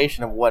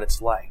representation of what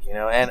it's like, you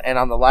know. And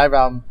on the live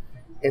album,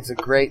 it's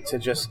great to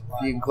just,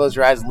 you can close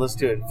your eyes and listen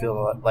to it and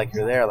feel like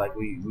you're there. Like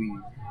we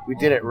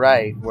did it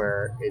right,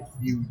 where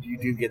you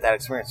do get that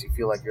experience. You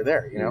feel like you're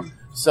there, you know.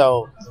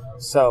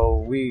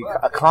 So we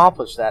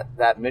accomplished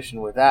that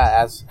mission with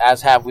that,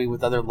 as have we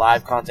with other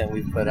live content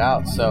we've put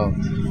out. So,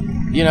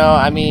 you know,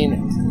 I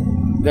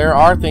mean, there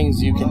are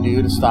things you can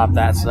do to stop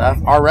that stuff.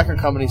 Our record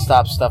company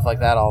stops stuff like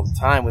that all the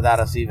time without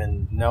us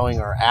even knowing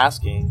or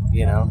asking,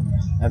 you know.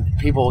 And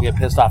people will get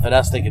pissed off at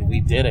us thinking we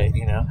did it,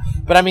 you know.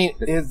 But I mean,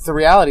 the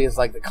reality is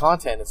like the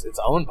content it's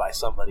owned by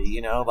somebody,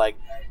 you know. Like,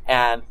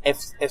 and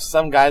if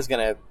some guy's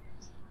gonna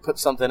put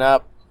something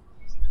up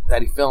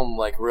that he filmed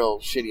like real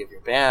shitty of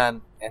your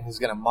band and he's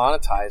gonna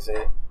monetize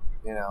it,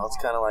 you know, it's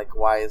kind of like,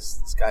 why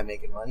is this guy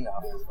making money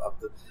off of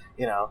the,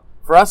 you know?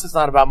 For us, it's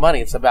not about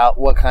money. It's about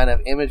what kind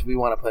of image we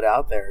want to put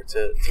out there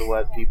to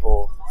what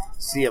people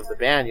see of the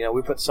band. You know,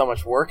 we put so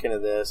much work into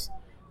this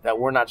that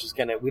we're not just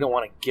we don't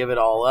want to give it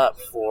all up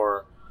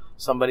for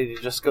somebody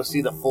to just go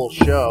see the full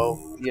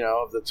show, you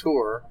know, of the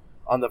tour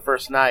on the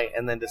first night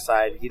and then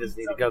decide he doesn't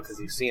need to go because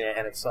he's seen it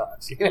and it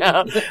sucks, you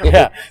know?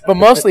 Yeah. But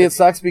mostly it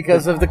sucks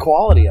because of the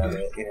quality of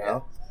it, you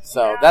know?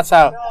 So that's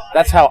how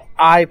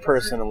I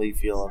personally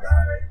feel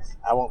about it.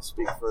 I won't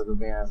speak for the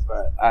band,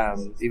 but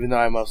even though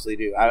I mostly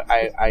do,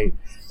 I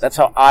that's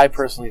how I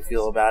personally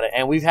feel about it.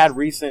 And we've had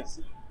recent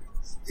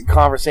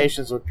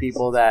conversations with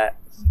people that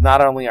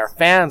not only are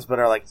fans but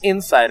are like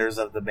insiders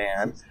of the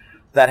band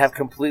that have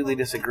completely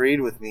disagreed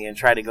with me and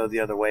tried to go the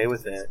other way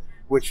with it,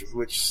 which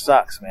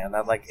sucks, man.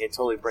 That, like, it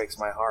totally breaks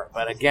my heart.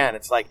 But again,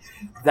 it's like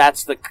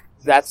that's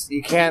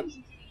you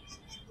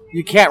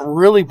can't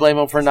really blame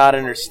them for not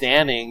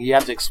understanding. You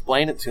have to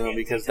explain it to them,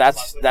 because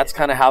that's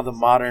kind of how the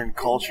modern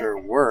culture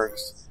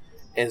works.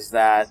 Is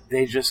that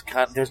they just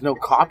there's no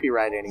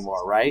copyright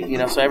anymore, right? You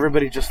know, so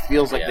everybody just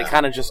feels like they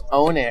kind of just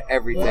own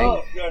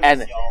everything,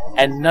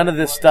 and none of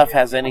this stuff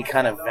has any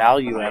kind of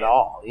value at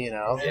all, you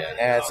know.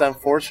 And it's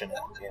unfortunate,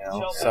 you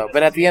know. So,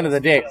 but at the end of the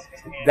day,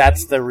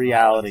 that's the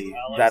reality.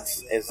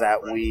 Is that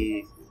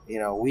we, you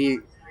know, we,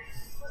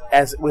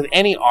 as with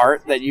any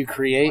art that you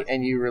create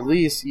and you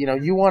release, you know,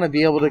 you want to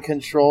be able to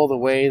control the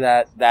way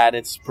that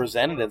it's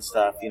presented and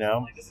stuff, you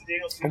know.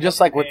 And just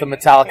like with the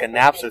Metallica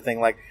Napster thing,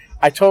 like,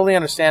 I totally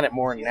understand it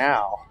more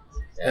now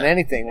than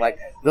anything. Like,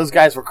 those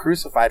guys were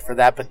crucified for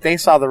that, but they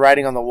saw the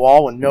writing on the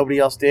wall when nobody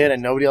else did,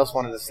 and nobody else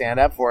wanted to stand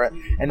up for it.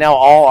 And now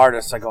all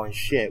artists are going,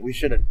 shit, we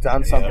should have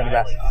done something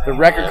about it. The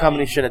record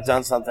company should have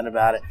done something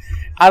about it.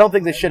 I don't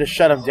think they should have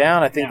shut them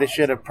down. I think they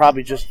should have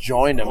probably just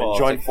joined them and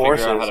joined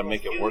forces. Figure out how to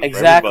make it work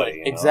exactly, for everybody.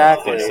 You know?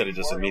 Exactly. Instead of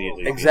just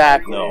immediately.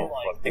 Exactly. No,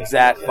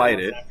 exactly. Fight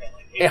it.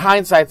 In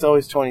hindsight's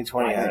always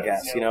 20/20, I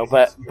guess, you know.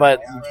 But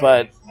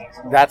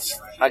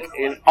that's like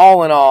in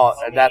all,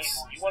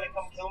 that's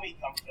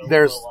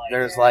there's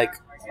like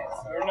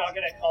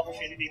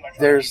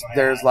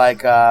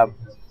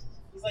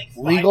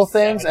legal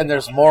things and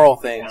there's moral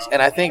things, and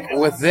I think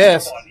with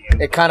this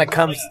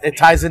it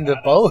ties into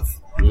both.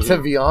 To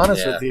be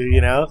honest with you,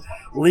 you know,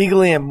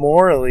 legally and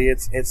morally,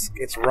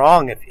 it's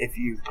wrong if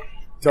you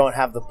don't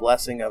have the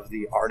blessing of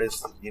the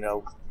artist,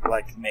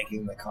 like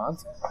making the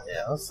content.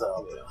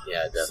 So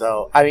yeah, definitely.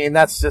 So I mean,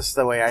 that's just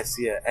the way I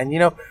see it. And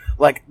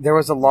like there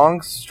was a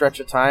long stretch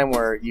of time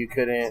where you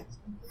couldn't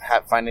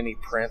find any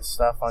Prince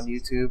stuff on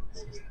YouTube.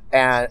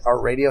 Or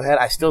Radiohead.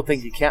 I still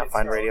think you can't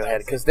find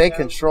Radiohead because they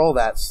control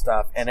that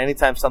stuff, and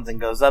anytime something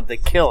goes up, they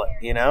kill it,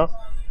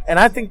 And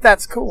I think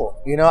that's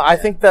cool, I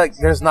think that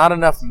there's not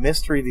enough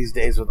mystery these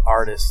days with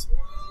artists,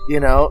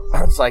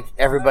 It's like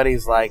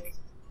everybody's like,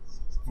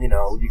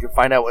 you can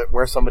find out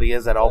where somebody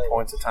is at all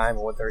points of time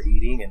and what they're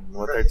eating and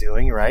what they're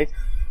doing, right?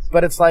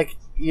 But it's like,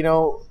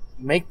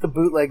 make the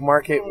bootleg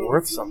market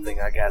worth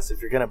something, I guess, if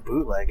you're going to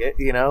bootleg it,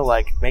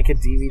 like make a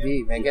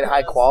DVD, make it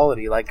high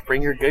quality, like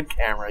bring your good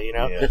camera,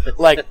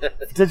 like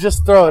to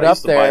just throw it up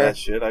there. I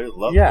used to buy that shit. I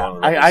love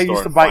going to I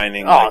used to buy,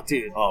 finding,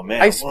 dude. Oh man,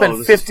 I spent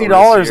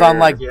 $50 on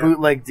like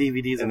bootleg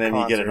DVDs and then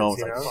concerts, you get it home,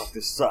 it's like, fuck,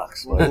 this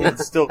sucks. But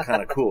it's still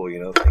kind of cool,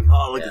 It's like,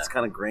 look, it's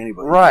kind of grainy,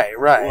 but right.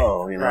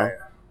 Whoa, Right.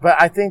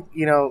 But I think,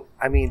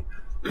 I mean,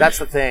 that's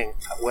the thing,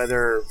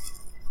 whether...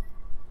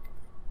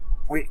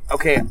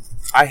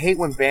 I hate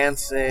when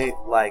bands say,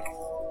 like,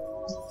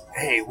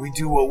 hey, we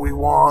do what we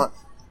want,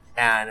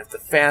 and if the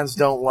fans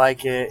don't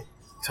like it,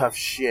 tough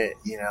shit,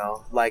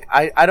 Like,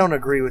 I don't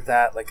agree with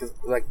that. Like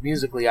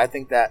musically, I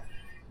think that,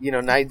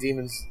 Night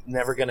Demon's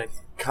never going to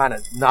kind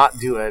of not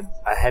do a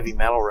heavy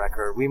metal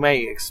record. We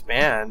may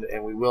expand,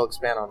 and we will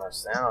expand on our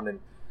sound and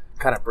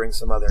kind of bring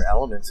some other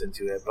elements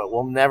into it, but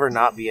we'll never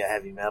not be a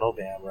heavy metal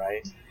band,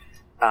 right?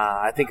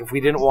 I think if we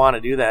didn't want to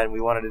do that and we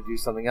wanted to do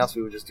something else,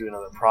 we would just do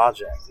another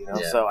project,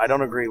 So I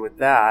don't agree with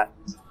that,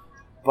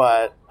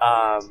 but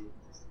I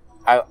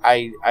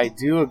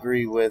do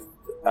agree with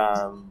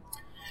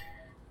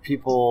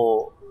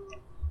people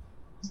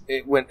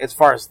when as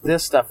far as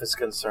this stuff is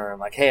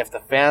concerned. Like, hey, if the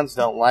fans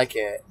don't like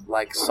it,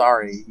 like,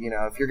 sorry,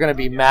 if you're going to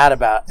be mad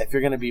about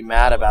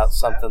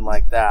something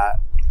like that,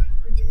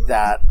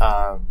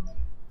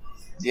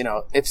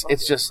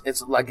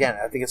 it's again,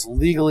 I think it's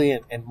legally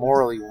and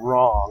morally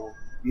wrong.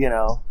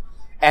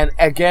 And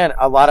again,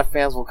 a lot of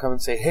fans will come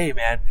and say, hey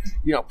man,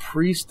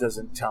 Priest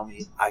doesn't tell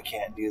me I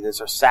can't do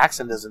this, or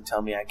Saxon doesn't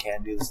tell me I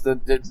can't do this.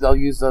 They'll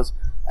use those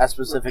as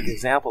specific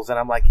examples, and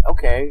I'm like,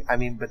 okay, I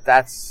mean, but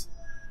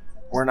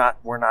we're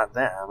not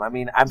them. I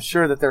mean, I'm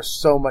sure that there's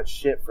so much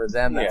shit for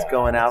them that's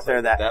going out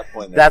there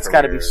that's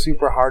got to be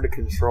super hard to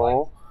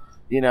control,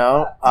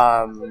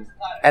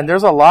 and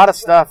there's a lot of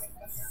stuff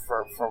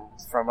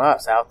from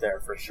us out there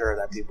for sure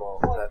that people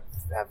that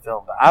have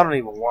filmed, but I don't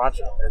even watch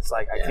it. It's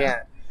like I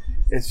can't.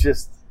 It's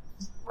just,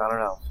 I don't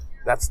know.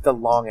 That's the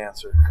long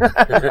answer.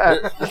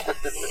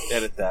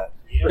 Edit that.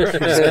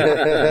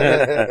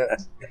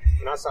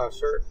 And I saw a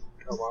shirt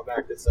a while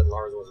back that said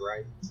Lars was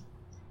right.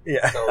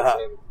 Yeah.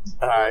 So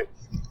all right.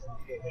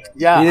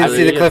 Yeah. You didn't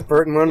see the Cliff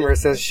Burton one where it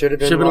says should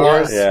have been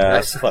Lars? Yeah.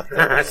 I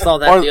saw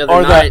that the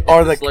other night.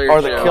 Or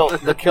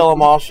the Kill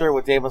 'Em All shirt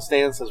with Dave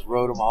Mustaine says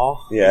 "Wrote 'Em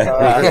All."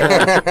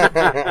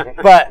 Yeah.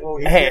 But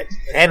hey,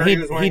 and he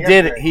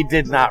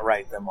did not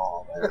write them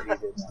all.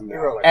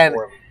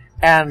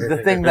 And the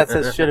thing that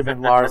says should have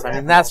been Lars, I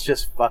mean, that's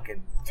just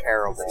fucking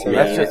terrible.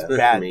 That's just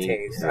bad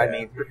taste. I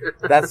mean,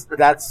 that's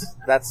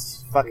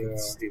fucking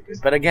stupid.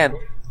 But again,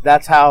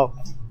 that's the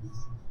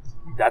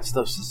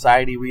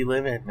society we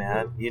live in,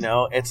 man.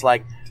 It's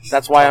like,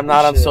 that's why I'm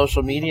not on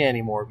social media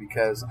anymore,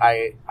 because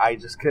I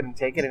just couldn't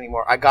take it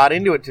anymore. I got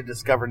into it to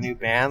discover new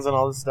bands and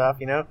all this stuff,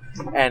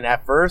 and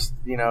at first,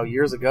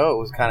 years ago, it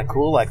was kind of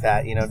cool like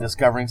that,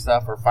 discovering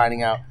stuff or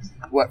finding out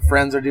what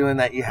friends are doing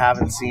that you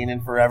haven't seen in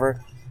forever.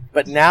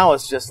 But now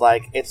it's just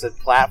like, it's a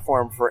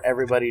platform for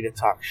everybody to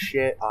talk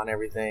shit on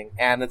everything,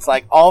 and it's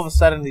like all of a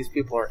sudden these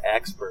people are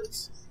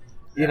experts.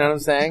 You know what I'm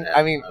saying?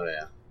 I mean,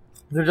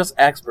 they're just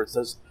experts.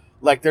 There's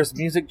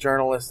music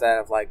journalists that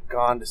have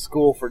gone to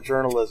school for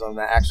journalism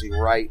that actually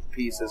write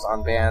pieces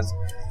on bands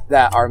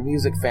that are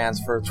music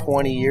fans for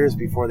 20 years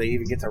before they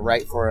even get to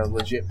write for a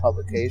legit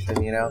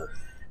publication,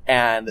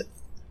 and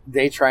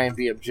they try and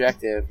be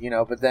objective,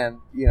 but then,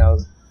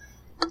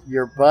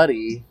 your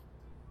buddy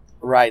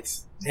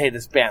writes, hey,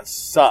 this band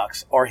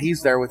sucks, or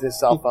he's there with his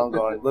cell phone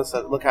going,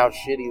 listen, look how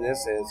shitty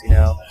this is,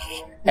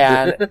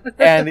 and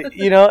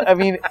I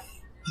mean,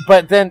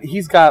 but then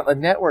he's got a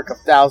network of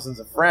thousands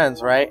of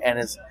friends, right? And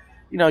it's,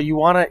 you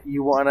want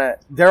to,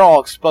 they're all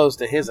exposed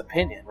to his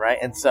opinion, right?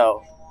 And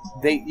so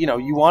they,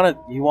 you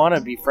want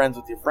to be friends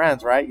with your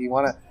friends, right? You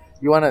want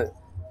to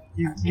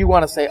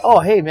say, oh,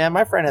 hey man,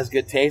 my friend has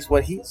good taste.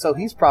 So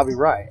he's probably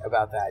right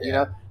about that.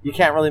 You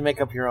can't really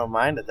make up your own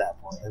mind at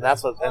that point, and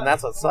that's what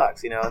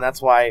sucks. And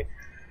that's why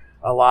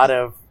a lot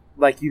of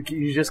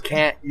you just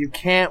can't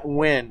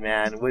win,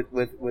 man,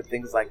 with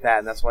things like that,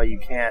 and that's why you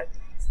can't.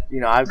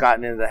 I've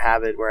gotten into the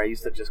habit where I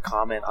used to just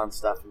comment on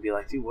stuff and be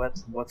like, dude,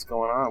 what's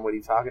going on? What are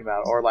you talking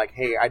about? Or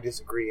hey, I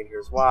disagree and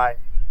here's why.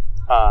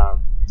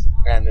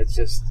 And it's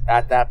just,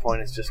 at that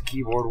point, it's just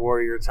keyboard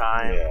warrior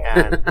time.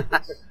 Yeah.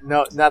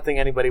 And nothing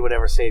anybody would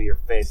ever say to your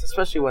face,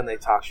 especially when they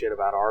talk shit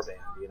about our band,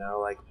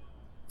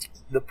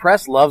 the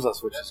press loves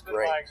us, which is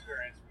great.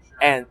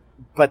 And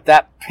but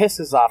that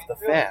pisses off the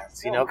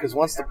fans, you know, because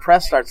once the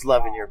press starts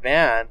loving your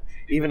band,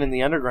 even in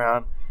the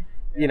underground,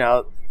 you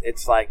know,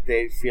 it's like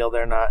they feel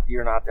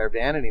you're not their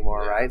band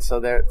anymore, right? So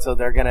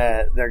they're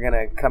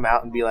gonna come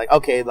out and be like,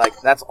 okay, like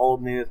that's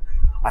old news.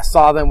 I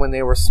saw them when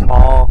they were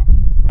small,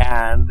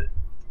 and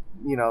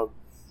you know,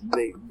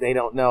 they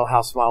don't know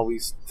how small we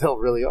still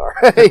really are,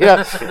 you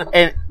know?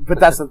 But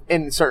that's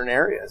in certain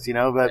areas, you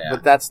know.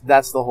 But that's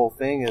the whole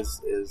thing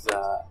is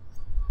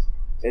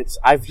it's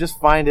I've just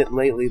find it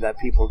lately that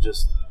people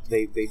just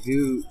they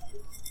do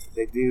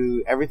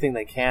everything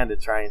they can to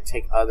try and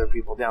take other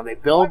people down. They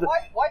build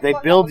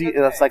you.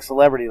 That's like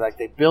celebrity. Like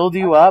they build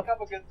you up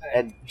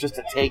and just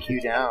to take you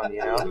down, you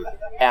know.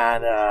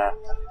 And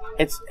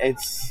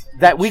it's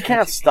that we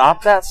can't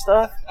stop that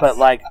stuff, but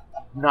like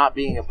not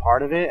being a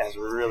part of it has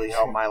really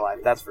helped my life.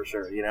 That's for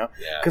sure, you know.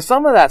 Because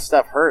some of that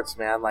stuff hurts,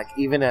 man. Like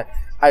even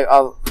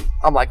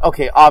I'm like,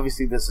 okay,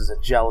 obviously this is a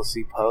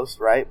jealousy post,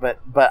 right? But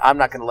I'm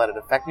not going to let it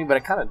affect me, but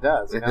it kind of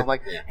does. You know, I'm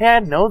like, hey, I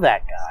know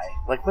that guy.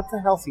 Like, what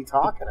the hell's he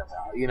talking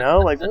about? You know,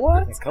 like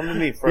what? Come to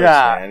me first,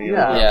 man. You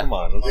know, come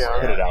on, let's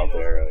put it out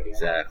there.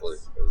 Exactly.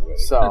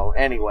 So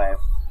anyway,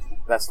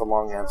 that's the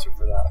long answer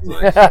for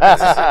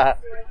that.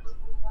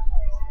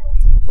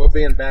 Well,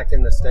 being back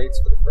in the States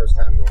for the first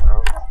time in a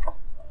while,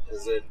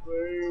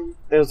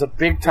 it was a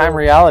big time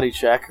reality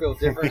check. Feel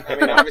different. I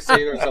mean,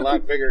 obviously there was a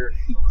lot bigger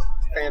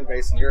fan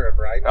base in Europe,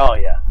 right? Oh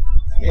yeah.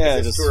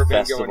 Yeah, just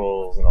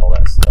festivals and all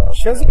that stuff.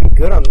 Shows have been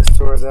good on this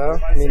tour, though.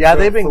 I mean, yeah,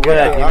 they've been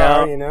good.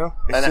 You know,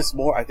 it's just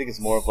more. I think it's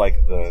more of like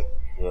the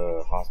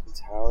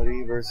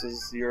hospitality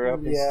versus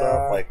Europe and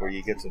stuff. Like where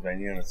you get to a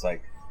venue and it's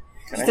like,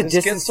 can I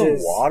just get some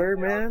water,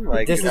 man?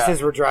 Like the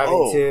distances we're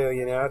driving to,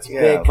 you know, it's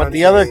big. But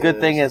the other good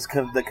thing is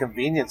the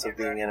convenience of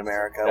being in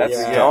America, which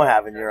you don't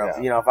have in Europe.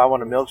 You know, if I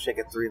want a milkshake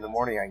at 3 a.m,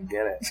 I can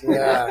get it.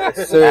 Yeah,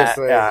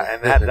 seriously.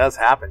 And that does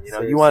happen. You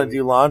know, you want to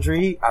do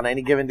laundry on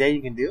any given day,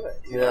 you can do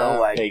it. You know,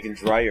 like you can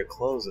dry your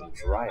clothes and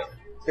dry it.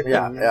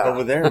 Yeah.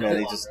 Over there, man,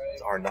 they just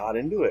are not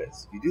into it.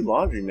 You do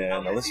laundry,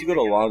 man, unless you go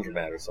to a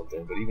laundromat or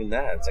something. But even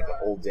that, it's like a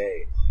whole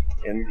day.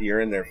 And you're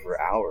in there for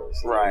hours.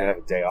 Right. You have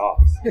a day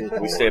off.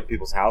 We stay at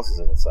people's houses,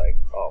 and it's like,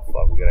 oh,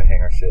 fuck, we got to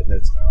hang our shit. And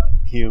it's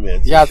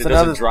humid. So it's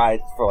doesn't dry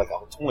for like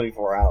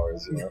 24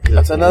 hours. You know?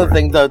 That's another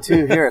thing, though,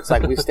 too, here. It's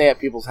like we stay at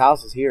people's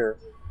houses here.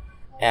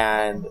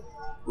 And,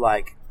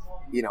 like,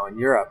 you know, in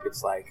Europe,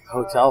 it's like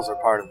hotels are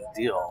part of the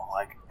deal.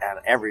 Like,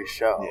 at every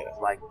show,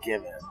 like,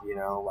 given, you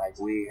know, like,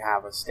 we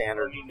have a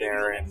standard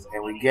there, and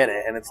we get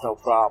it, and it's no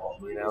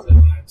problem, you know.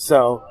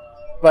 So...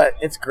 But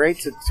it's great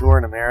to tour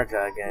in America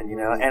again, you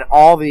know, and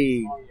all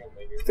the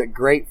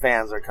great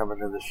fans are coming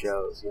to the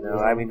shows, you know.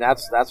 I mean,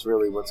 that's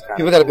really what's kind of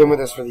people that have been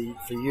with us for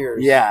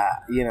years. Yeah,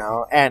 you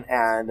know, and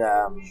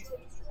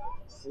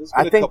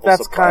I think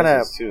that's kind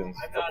of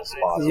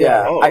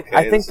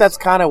I think that's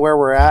kind of where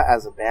we're at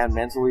as a band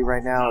mentally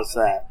right now. Is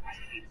that,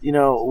 you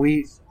know,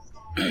 we've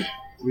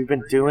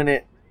been doing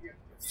it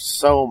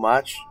so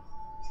much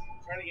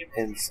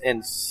in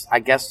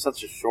I guess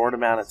such a short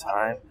amount of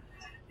time.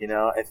 You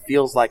know, it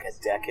feels like a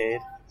decade,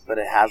 but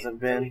it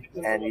hasn't been.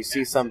 And you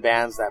see some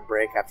bands that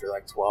break after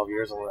like 12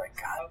 years, and we're like,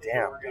 God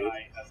damn, dude,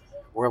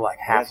 we're like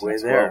halfway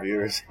there.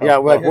 Yeah,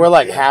 we're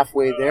like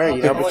halfway there.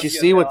 You know, but you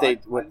see what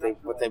they've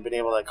been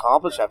able to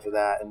accomplish after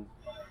that,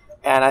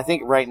 and I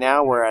think right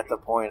now we're at the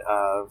point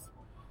of,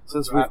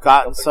 since we've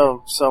gotten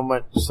so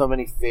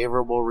many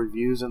favorable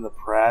reviews in the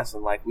press,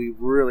 and like we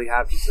really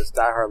have just this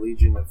diehard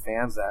legion of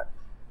fans that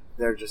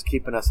they're just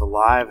keeping us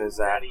alive, is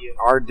that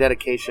our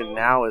dedication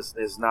now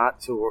is not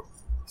to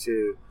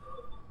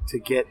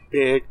get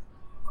big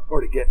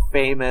or to get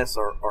famous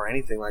or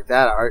anything like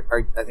that. I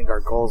think our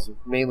goals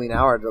mainly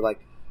now are to like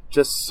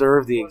just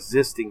serve the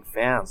existing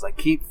fans, like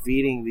keep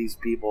feeding these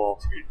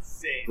people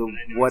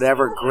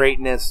whatever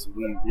greatness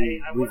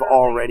we've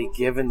already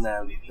given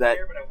them that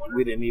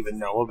we didn't even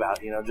know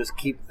about. You know, just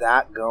keep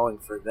that going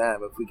for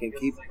them. If we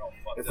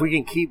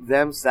can keep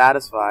them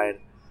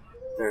satisfied,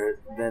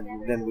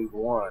 then we've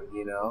won,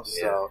 you know.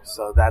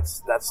 So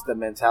that's the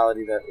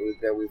mentality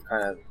that we've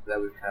kind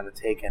of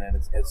taken, and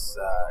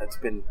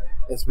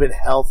it's been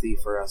healthy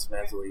for us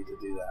mentally to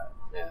do that.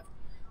 Yeah.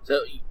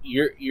 So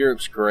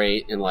Europe's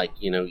great, and like,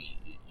 you know,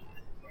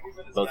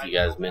 both of you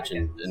guys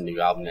mentioned a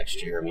new album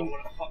next year. I mean,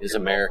 is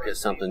America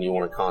something you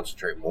want to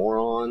concentrate more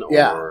on? Or?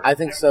 Yeah, I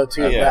think so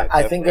too. Yeah,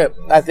 I think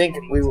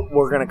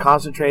we're going to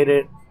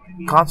concentrate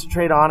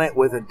on it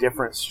with a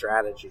different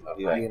strategy.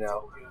 Yeah. You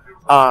know.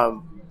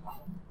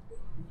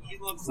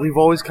 We've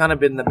always kind of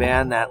been the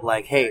band that,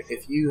 like, hey,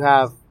 if you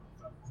have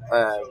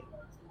a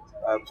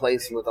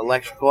place with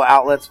electrical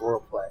outlets,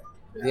 we'll play.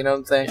 You know what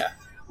I'm saying? Yeah.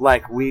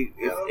 Like,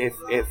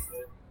 if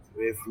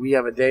we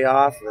have a day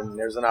off and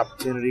there's an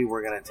opportunity,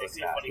 we're gonna take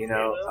that. You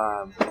know,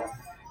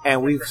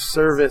 and we've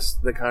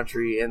serviced the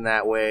country in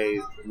that way,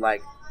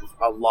 like,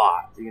 a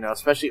lot. You know,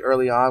 especially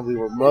early on, we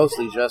were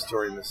mostly just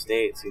touring the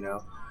States. You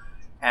know,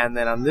 and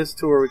then on this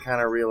tour, we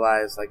kind of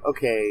realized, like,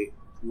 okay,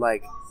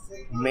 like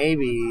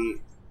maybe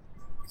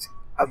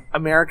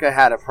America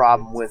had a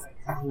problem with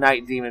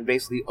Night Demon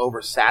basically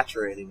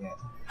oversaturating it,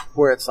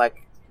 where it's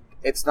like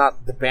it's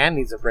not the band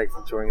needs a break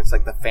from touring. It's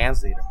like the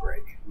fans need a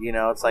break. You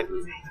know, it's like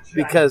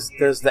because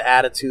there's the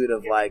attitude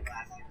of like,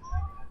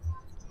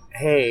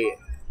 hey,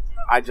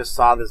 I just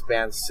saw this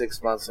band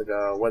 6 months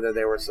ago, whether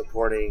they were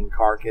supporting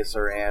Carcass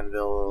or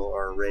Anvil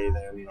or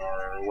Raven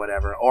or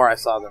whatever, or I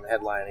saw them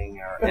headlining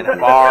or in a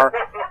bar,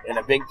 in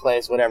a big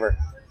place, whatever.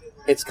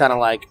 It's kind of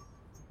like,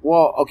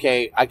 well,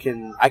 okay, I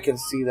can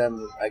see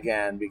them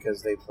again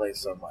because they play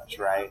so much,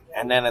 right?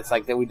 And then it's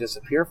like, then we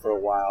disappear for a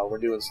while. We're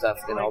doing stuff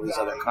in all these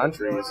other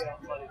countries,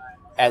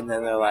 and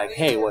then they're like,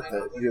 hey,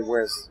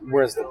 where's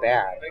the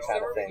band,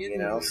 kind of thing, you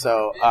know?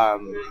 So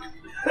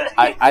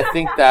I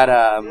think that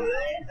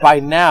by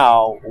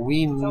now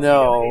we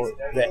know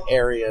the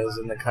areas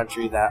in the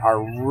country that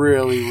are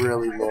really,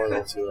 really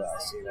loyal to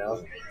us, you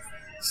know?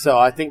 So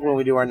I think when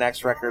we do our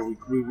next record,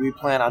 we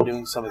plan on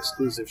doing some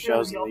exclusive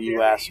shows in the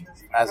U.S.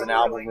 as an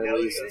album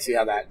release and see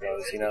how that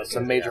goes, you know,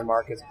 some major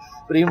markets.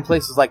 But even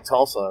places like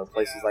Tulsa or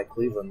places like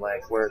Cleveland,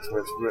 like where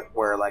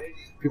like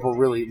people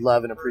really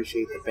love and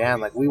appreciate the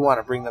band, like we want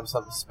to bring them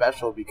something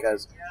special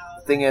because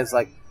the thing is,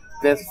 like,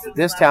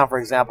 this town, for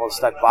example, is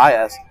stuck by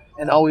us,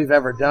 and all we've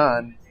ever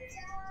done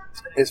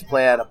is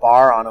play at a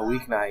bar on a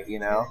weeknight, you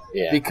know?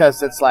 Yeah.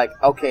 Because it's like,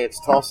 okay,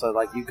 it's Tulsa,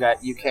 like you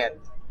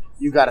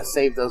got to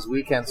save those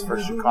weekends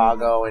for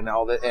Chicago and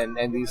all that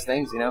and these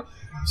things, you know?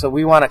 So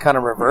we want to kind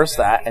of reverse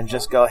that and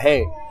just go,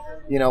 hey,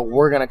 you know,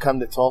 we're going to come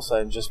to Tulsa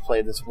and just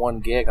play this one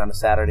gig on a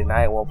Saturday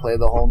night. We'll play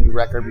the whole new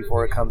record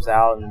before it comes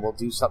out, and we'll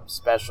do something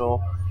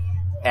special.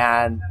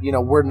 And, you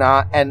know, we're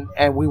not, and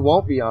we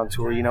won't be on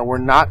tour. You know, we're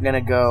not going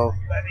to go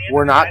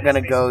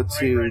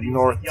to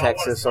North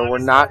Texas, or we're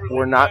not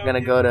going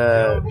to go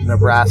to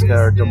Nebraska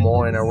or Des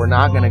Moines, or we're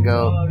not going to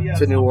go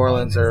to New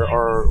Orleans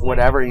or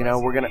whatever, you know,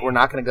 we're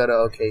not going to go to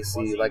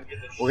OKC. Like,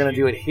 we're going to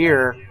do it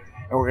here,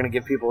 and we're going to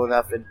give people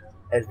enough in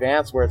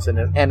advance where it's an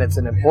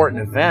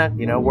important event,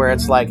 you know, where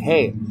it's like,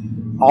 hey,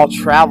 I'll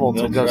travel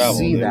to go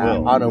see that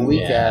on a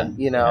weekend,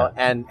 you know,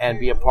 and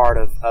be a part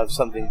of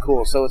something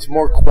cool. So it's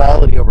more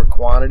quality over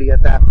quantity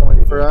at that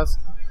point for us.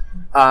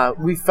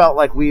 We felt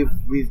like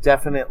we've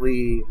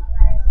definitely,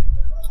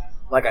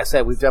 like I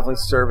said, we've definitely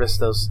serviced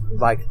those,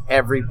 like,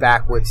 every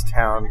backwoods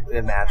town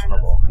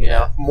imaginable, you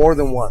know, more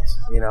than once,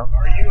 you know.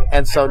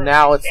 And so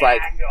now it's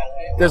like,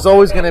 there's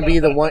always going to be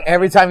the one,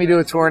 every time you do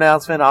a tour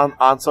announcement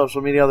on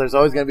social media, there's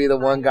always going to be the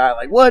one guy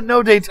like, what,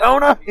 no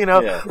Daytona? You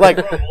know, like,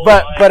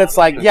 but it's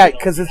like, yeah,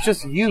 because it's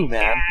just you,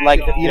 man.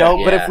 Like, you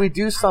know, but if we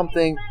do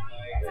something,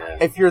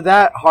 if you're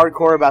that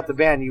hardcore about the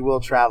band, you will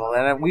travel.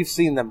 And we've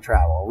seen them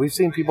travel. We've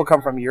seen people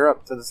come from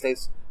Europe to the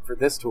States for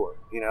this tour,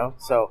 you know?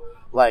 So,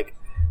 like,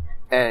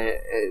 I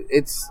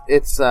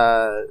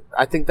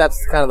think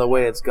that's kind of the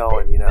way it's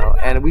going, you know.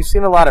 And we've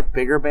seen a lot of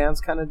bigger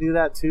bands kind of do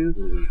that too.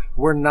 Mm-hmm.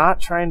 We're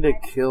not trying to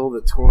kill the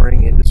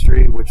touring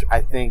industry, which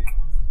I think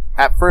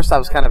at first I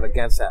was kind of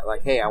against that.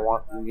 Like, hey, I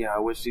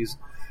wish these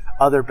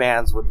other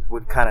bands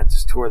would kind of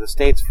just tour the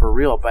States for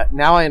real. But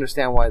now I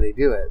understand why they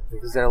do it,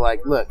 because they're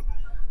like, look,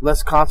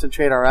 let's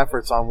concentrate our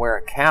efforts on where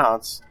it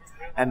counts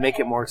and make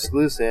it more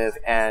exclusive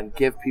and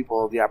give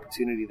people the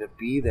opportunity to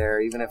be there,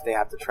 even if they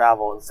have to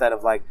travel, instead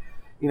of like,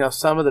 you know,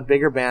 some of the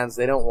bigger bands,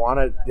 they don't want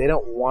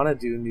to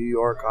do New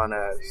York on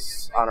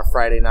a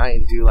Friday night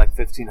and do like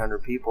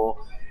 1,500 people,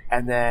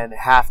 and then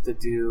have to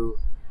do,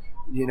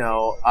 you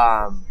know,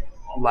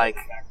 like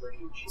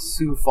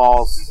Sioux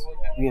Falls,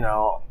 you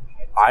know,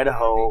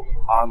 Idaho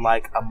on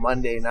like a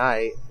Monday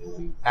night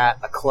at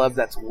a club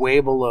that's way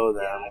below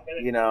them,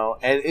 you know.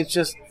 And it's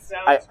just,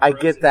 I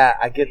get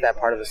that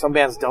part of it. Some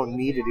bands don't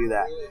need to do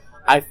that.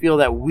 I feel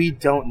that we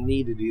don't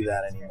need to do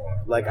that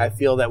anymore. Like, I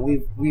feel that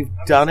we've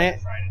done it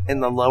in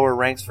the lower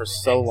ranks for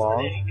so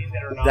long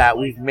that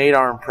we've made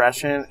our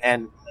impression,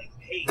 and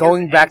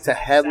going back to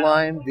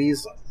headline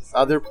these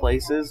other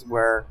places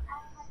where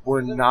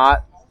we're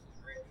not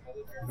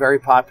very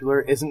popular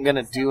isn't going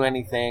to do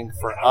anything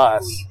for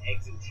us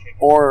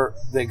or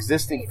the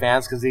existing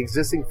fans, because the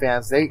existing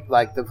fans, they,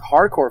 like the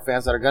hardcore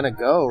fans that are going to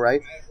go,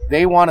 right,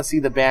 they want to see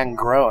the band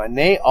grow. And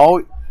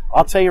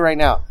I'll tell you right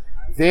now,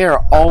 they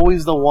are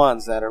always the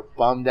ones that are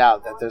bummed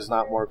out that there's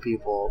not more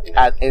people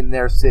in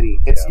their city.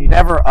 It's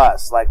never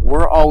us. Like,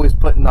 we're always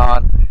putting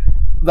on,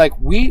 like,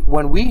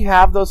 when we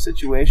have those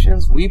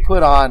situations, we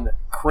put on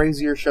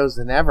crazier shows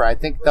than ever. I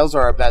think those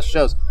are our best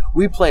shows.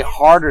 We play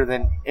harder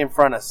than in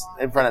front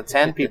of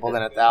 10 people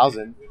than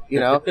 1,000, you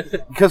know,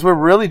 because we're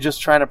really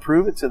just trying to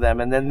prove it to them,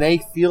 and then they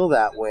feel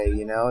that way,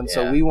 you know. And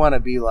so we want to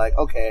be like,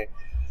 okay,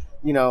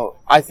 you know,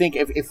 I think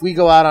if we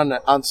go out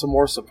on some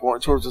more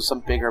support tours with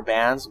some bigger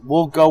bands,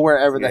 we'll go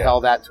wherever the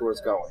hell that tour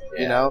is going,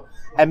 you know?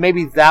 And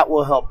maybe that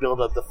will help build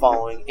up the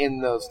following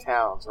in those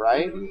towns,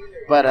 right?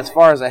 But as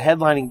far as a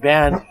headlining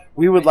band,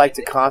 we would like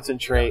to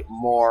concentrate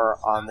more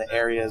on the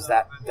areas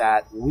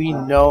that we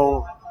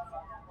know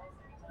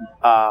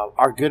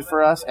are good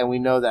for us, and we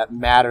know that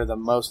matter the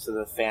most to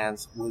the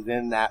fans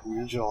within that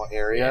regional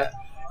area.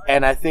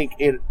 And I think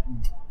it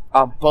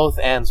on both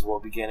ends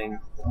will be getting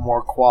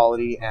more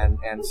quality and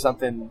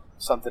something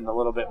a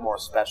little bit more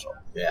special.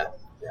 Yeah.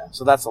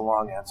 So that's a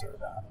long answer to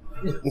that.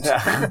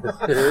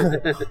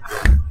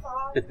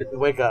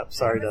 Wake up.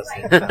 Sorry,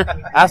 Dustin.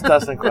 Ask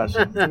Dustin a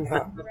question.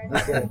 No,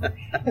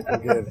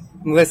 I'm good.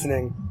 I'm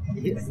listening,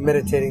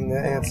 meditating the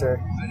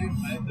answer.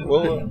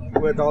 Well,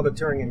 with all the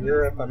touring in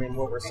Europe, I mean,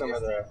 what were some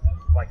of the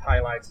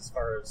highlights as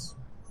far as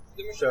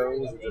shows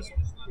or just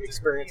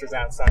experiences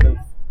outside of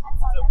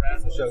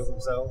the shows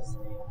themselves?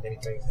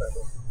 Anything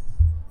special?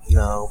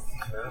 No.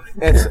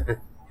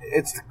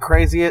 It's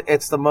crazy.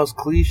 It's the most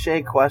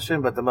cliche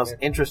question, but the most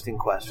interesting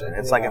question.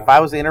 It's like if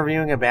I was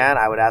interviewing a band,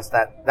 I would ask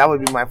that. That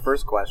would be my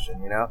first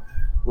question, you know?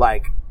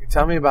 Like,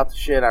 tell me about the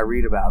shit I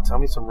read about. Tell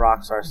me some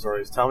rock star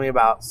stories. Tell me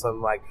about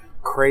some, like,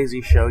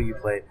 crazy show you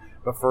played.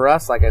 But for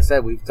us, like I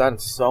said, we've done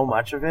so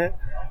much of it.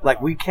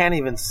 Like, we can't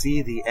even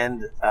see the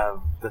end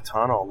of the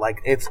tunnel.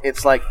 Like,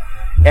 it's like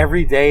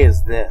every day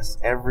is this.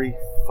 Every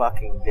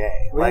fucking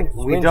day. Like,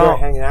 we don't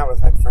hanging out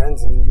with like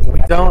friends, and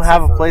we don't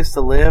have a place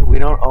to live. We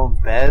don't own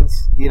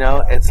beds. You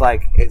know, it's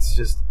like it's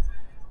just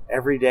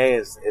every day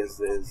is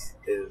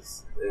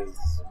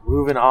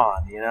moving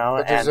on. You know,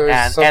 and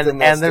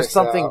there's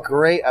something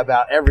great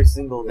about every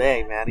single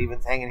day, man.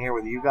 Even hanging here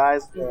with you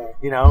guys,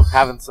 you know,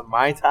 having some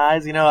Mai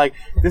Tais. You know, like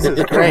this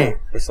is great.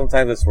 But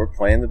sometimes we're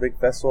playing the big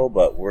festival,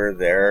 but we're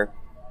there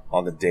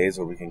on the days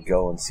where we can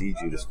go and see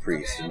Judas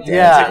Priest and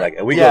dance,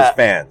 and we go as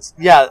fans.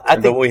 Yeah, I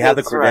think we have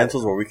the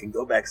credentials where we can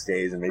go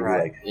backstage and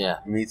maybe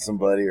meet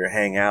somebody or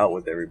hang out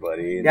with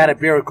everybody. And, got a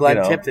beer with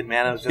Glenn Tipton,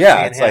 man. It was just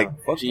it's like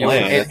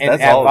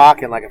that's all.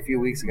 Vaughan like a few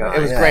weeks ago. It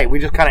was great. We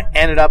just kind of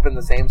ended up in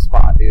the same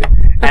spot, dude,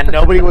 and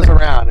nobody was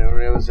around.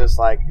 It was just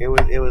like it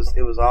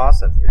was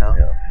awesome, you know.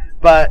 Yeah.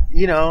 But,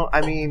 you know,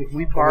 I mean,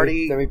 we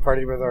party. Then we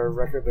partied with our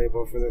record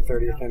label for the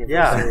 30th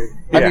anniversary.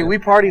 Yeah. I mean, we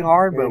party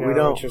hard, but we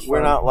don't.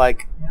 We're not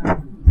like.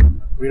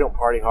 We don't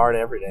party hard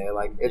every day.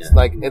 Like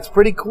it's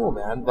pretty cool,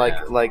 man.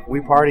 Like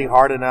we party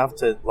hard enough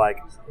to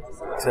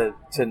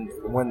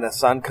when the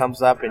sun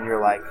comes up and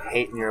you're like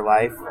hating your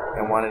life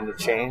and wanting to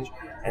change,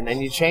 and then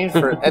you change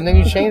for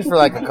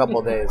like a couple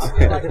of days,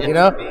 you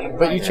know.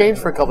 But you change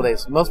for a couple of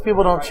days. Most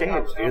people don't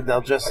change, dude. They'll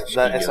just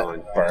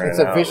it's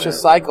a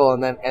vicious cycle,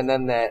 and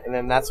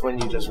then that's when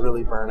you just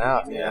really burn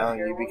out, you know, and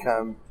you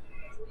become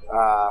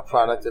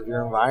product of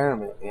your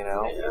environment, you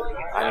know.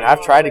 I mean,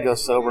 I've tried to go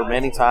sober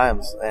many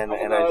times, and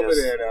I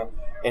just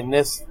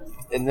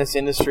in this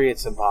industry,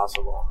 it's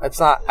impossible.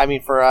 It's not. I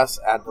mean, for us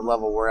at the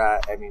level we're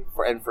at, I mean,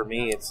 for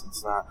me,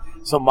 it's not.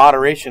 So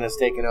moderation has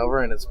taken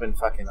over, and it's been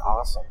fucking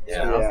awesome.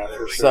 Yeah,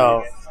 for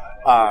sure.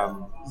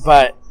 So,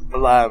 but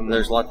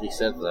there's a lot to be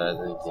said for that,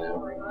 I think, you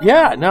know.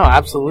 Yeah, no,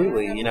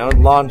 absolutely. You know,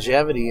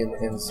 longevity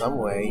in some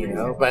way, you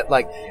know. But,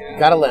 like, you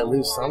got to let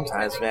loose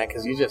sometimes, man,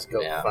 because you just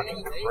go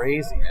fucking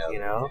crazy, you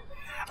know.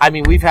 I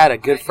mean, we've had a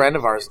good friend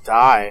of ours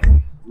die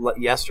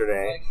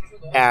yesterday,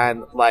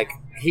 and, like,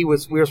 we were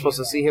supposed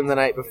to see him the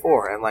night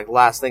before, and, like,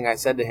 last thing I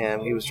said to him,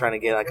 he was trying to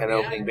get, like, an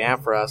opening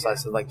band for us. I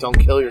said, like, don't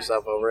kill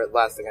yourself over it.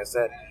 Last thing I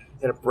said,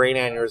 had a brain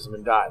aneurysm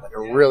and died. Like, a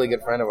really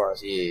good friend of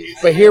ours. Jeez.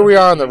 But here we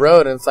are on the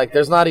road, and it's like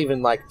there's not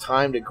even like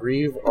time to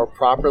grieve or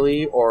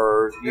properly,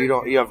 or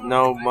you have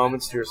no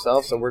moments to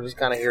yourself. So we're just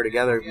kind of here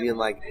together, being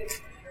like,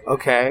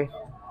 okay,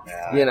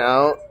 you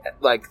know,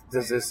 like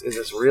is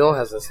this real?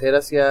 Has this hit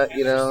us yet?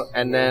 You know,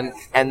 and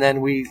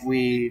then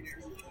we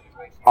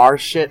our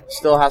shit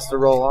still has to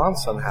roll on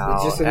somehow.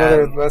 It's just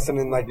another lesson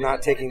in like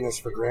not taking this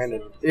for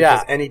granted.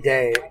 Because any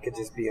day it could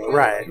just be over.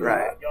 Right.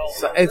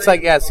 So it's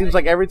like it seems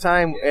like every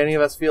time any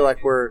of us feel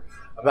like we're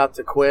about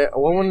to quit,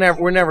 well,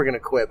 we're never gonna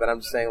quit. But I'm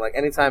just saying, like,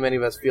 anytime any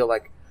of us feel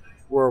like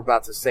we're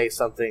about to say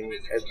something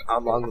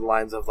along the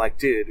lines of like,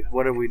 dude,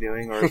 what are we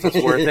doing, or is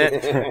this worth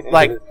it?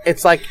 Like,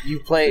 it's like you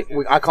play.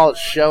 I call it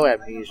show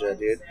amnesia,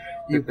 dude.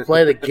 You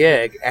play the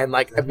gig, and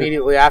like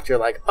immediately after, you're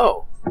like,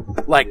 oh.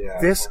 Like,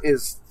 this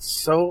is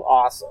so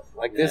awesome.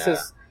 Like, this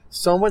is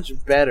so much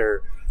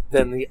better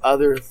than the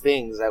other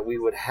things that we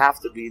would have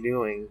to be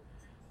doing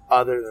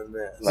other than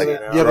this. Like, you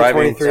know? The other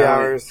 23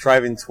 hours.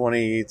 Driving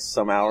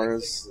 20-some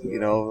hours, you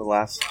know, the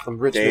last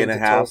day and a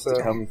half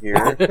to come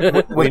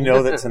here. We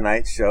know that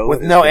tonight's show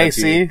with no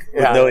AC.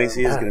 With no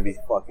AC is going to be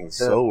fucking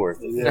so worth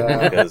it.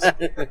 Yeah. Because...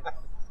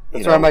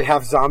 That's why I'm like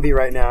half zombie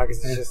right now,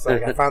 because it's just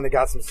like I finally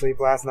got some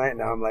sleep last night, and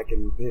now I'm like,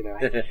 you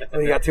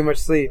got too much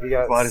sleep. You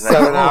got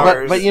 7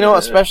 hours. But you know,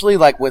 especially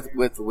like with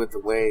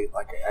the way,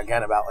 like,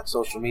 again, about like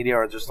social media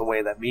or just the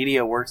way that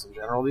media works in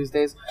general these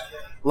days,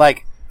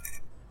 like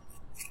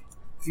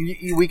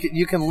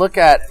you can look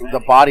at the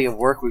body of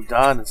work we've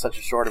done in such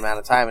a short amount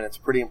of time, and it's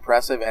pretty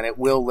impressive, and it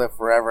will live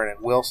forever, and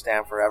it will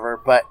stand forever.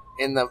 But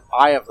in the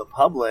eye of the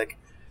public,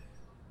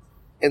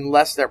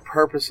 unless they're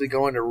purposely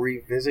going to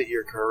revisit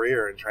your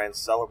career and try and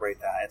celebrate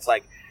that, it's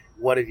like,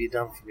 what have you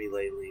done for me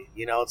lately?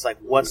 You know, it's like,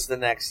 what's the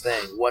next thing?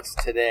 What's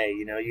today?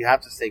 You know, you have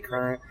to stay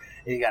current,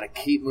 and you got to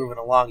keep moving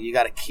along. You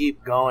got to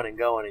keep going and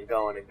going and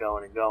going and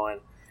going and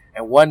going.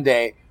 And one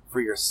day, for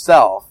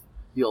yourself,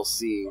 you'll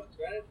see,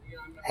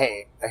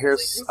 hey,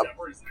 here's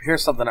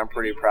something I'm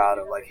pretty proud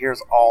of. Like,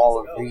 here's all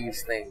of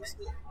these things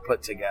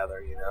put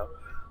together, you know?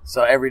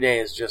 So every day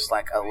is just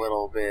like a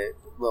little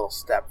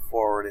step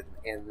forward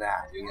in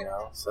that, you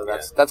know. So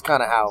that's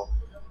kind of how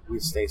we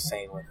stay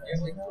sane with it.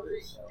 You know?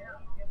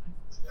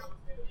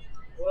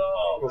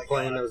 we're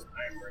playing those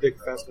big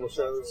festival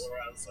shows,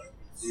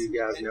 do you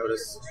guys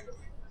notice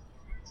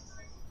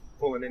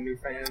pulling in new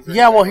fans?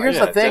 Yeah, well, here's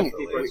the thing: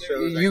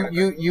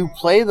 you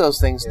play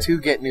those things to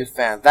get new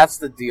fans. That's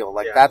the deal.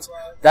 Like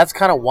that's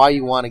kind of why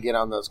you want to get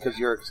on those, because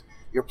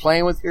you're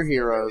playing with your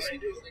heroes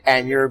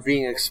and you're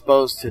being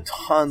exposed to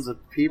tons of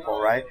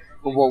people, right?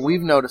 But what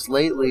we've noticed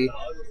lately,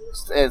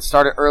 it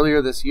started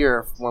earlier this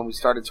year when we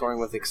started touring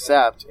with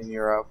Accept in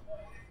Europe,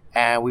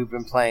 and we've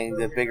been playing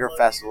the bigger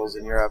festivals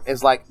in Europe,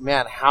 is like,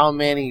 man, how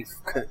many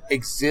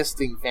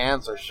existing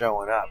fans are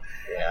showing up?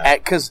 Yeah.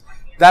 Because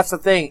that's the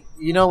thing,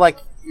 you know, like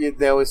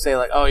they always say,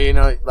 like, oh, you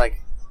know,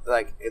 like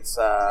it's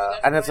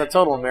and it's a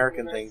total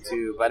American thing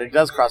too, but it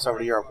does cross over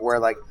to Europe, where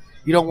like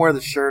you don't wear the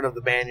shirt of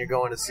the band you're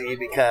going to see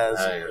because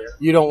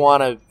you don't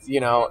want to, you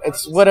know,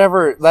 it's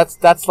whatever.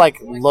 That's like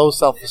low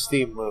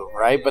self-esteem move,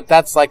 right? But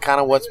that's like kind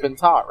of what's been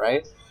taught,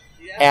 right?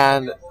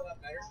 And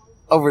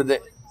over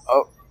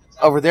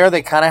there,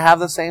 they kind of have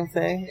the same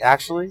thing,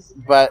 actually.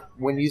 But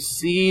when you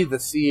see the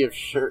sea of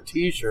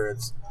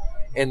T-shirts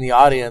in the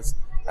audience,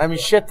 I mean,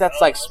 shit, that's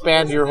like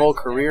spanned your whole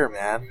career,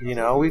 man. You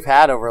know, we've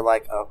had over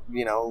like,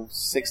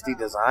 60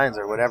 designs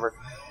or whatever.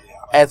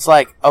 It's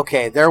like,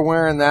 okay, they're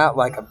wearing that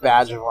like a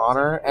badge of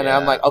honor. And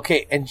I'm like,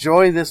 okay,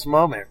 enjoy this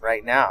moment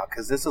right now.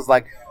 Because this is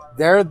like,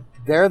 they're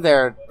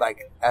there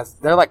like, as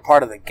they're like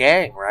part of the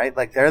gang, right?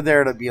 Like, they're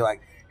there to be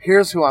like,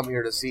 here's who I'm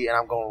here to see, and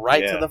I'm going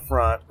right to the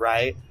front,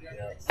 right?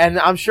 And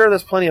I'm sure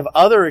there's plenty of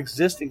other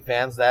existing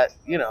fans that,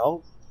 you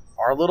know,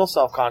 are a little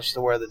self-conscious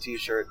to wear the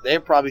T-shirt. They're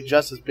probably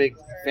just as big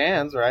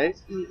fans, right?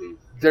 Mm-hmm.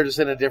 They're just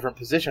in a different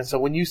position. So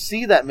when you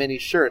see that many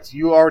shirts,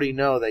 you already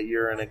know that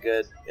you're in a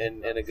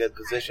good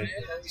position.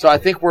 So I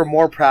think we're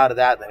more proud of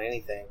that than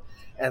anything.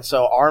 And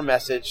so our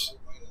message,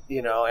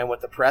 you know, and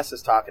what the press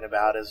is talking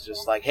about is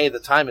just like, hey, the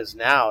time is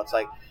now. It's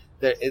like,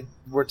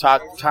 we're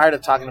tired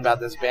of talking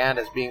about this band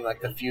as being like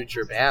the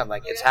future band.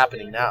 Like, it's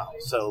happening now.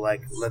 So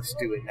like, let's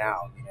do it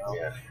now, you know?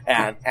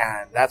 Yeah.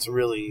 And that's a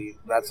really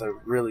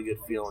good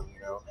feeling,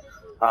 you know?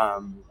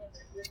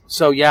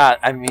 So yeah,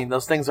 I mean,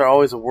 those things are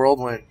always a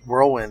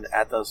whirlwind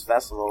at those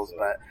festivals,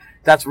 but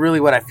that's really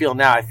what I feel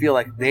now. I feel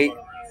like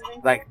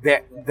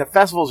the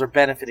festivals are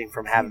benefiting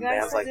from having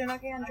bands like.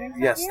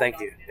 Yes, thank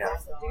you. Yeah.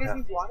 Do you guys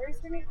need waters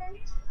for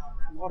anything?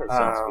 Water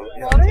sounds good.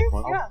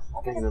 Water? Yeah.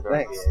 Okay.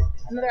 Thanks.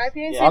 Another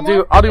IPA?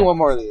 Yeah, I'll do one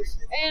more of these.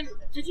 And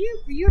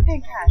you were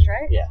paying cash,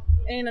 right? Yeah.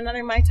 And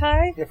another Mai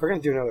Tai? If we're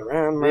going to do another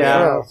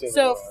round,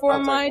 So 4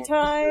 Mai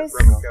Tais,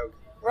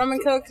 rum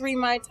and Coke, 3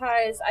 Mai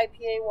Tais,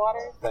 IPA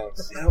water.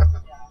 Thanks.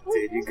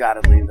 Dude, you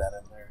got to leave that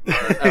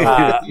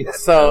in there.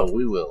 So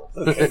we will.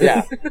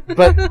 Yeah.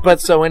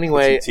 But so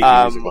anyway,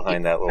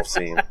 behind that little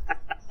scene.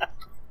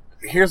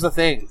 Here's the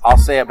thing I'll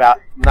say about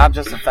not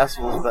just the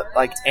festivals, but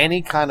like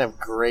any kind of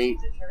great,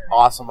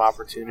 awesome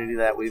opportunity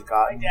that we've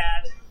gotten,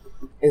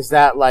 is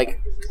that like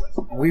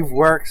we've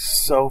worked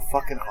so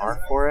fucking hard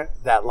for it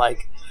that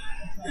like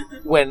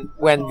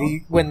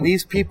when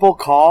these people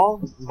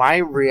call, my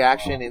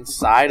reaction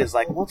inside is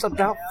like, well, it's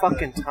about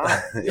fucking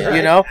time. Yeah.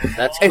 You know,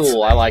 that's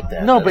cool. I like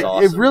that. No, that's but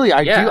awesome. it really,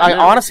 I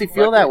honestly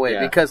feel that way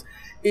because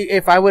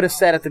if I would have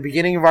said at the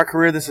beginning of our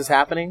career this is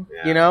happening,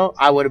 you know,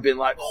 I would have been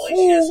like,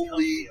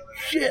 holy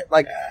shit,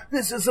 like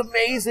this is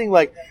amazing.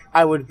 Like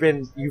I would have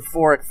been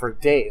euphoric for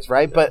days,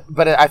 right? But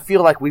I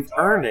feel like we've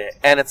earned it,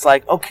 and it's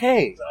like,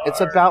 okay, it's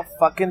about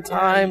fucking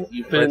time.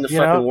 You put in the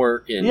fucking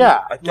work, and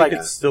I think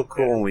it's still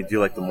cool when we do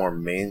like the more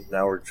main.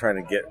 Now we're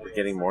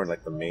getting more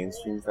like the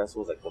mainstream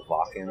festivals, like the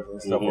Watkins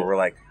and stuff, where we're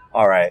like,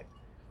 all right,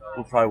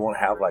 we probably won't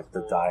have like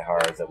the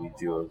diehards that we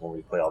do when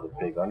we play all the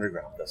big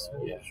underground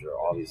festivals. Yeah, sure,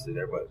 obviously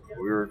there, but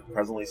we were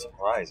pleasantly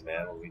surprised,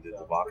 man, when we did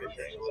the Wacken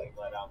thing.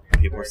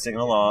 Like people were singing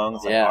along.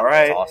 It's like, all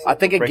right, awesome. I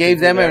think it gave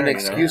them an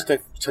excuse to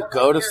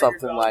go to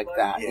something like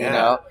that. You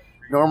know,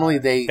 normally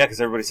because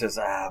everybody says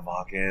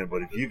Wacken,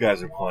 but if you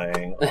guys are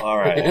playing, all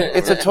right,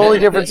 it's a totally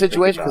different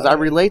situation because I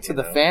relate to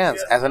the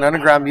fans as an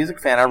underground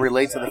music fan. I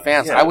relate to the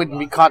fans. I wouldn't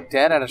be caught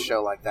dead at a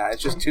show like that.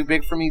 It's just too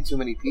big for me. Too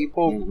many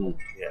people. Mm-hmm.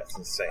 Yeah, it's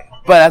insane.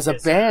 But as a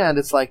band,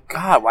 it's like,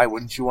 God, why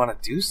wouldn't you want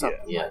to do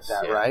something like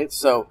that, right?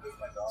 So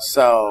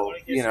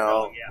you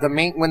know,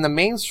 when the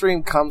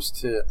mainstream comes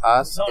to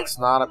us, it's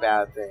not a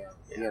bad thing.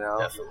 You know,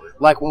 definitely.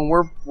 Like when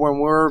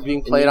we're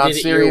being played on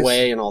Sirius your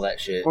way and all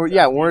that shit. Or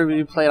when we're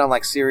being played on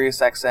like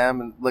Sirius XM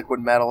and Liquid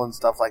Metal and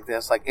stuff like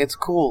this. Like it's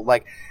cool.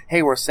 Like,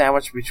 hey, we're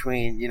sandwiched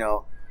between, you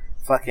know,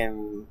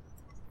 fucking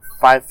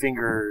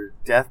 5-finger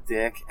death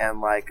dick and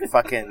like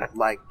fucking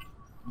like,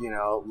 you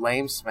know,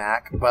 lame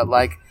smack.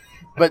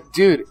 But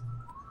dude,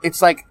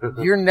 it's like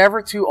you're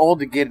never too old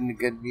to get into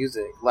good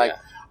music. Like,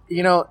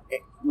 you know,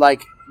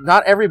 like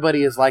not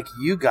everybody is like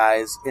you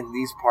guys in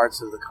these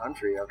parts of the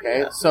country,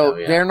 okay?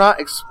 They're not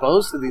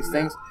exposed to these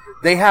things.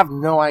 They have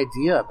no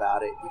idea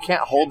about it. You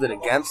can't hold it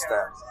against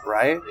them,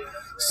 right?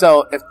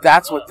 So if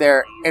that's what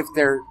their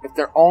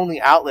only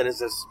outlet is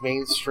this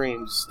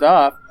mainstream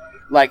stuff,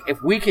 like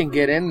if we can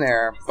get in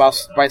there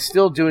by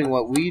still doing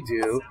what we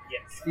do,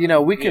 you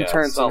know, we can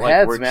turn some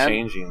heads, we're man.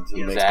 Changing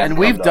and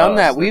we've done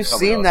that. We've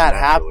seen that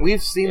happen.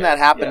 We've seen that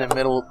happen in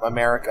Middle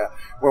America,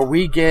 where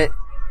we get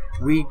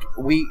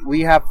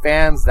we have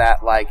fans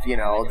that like, you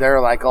know,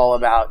 they're like all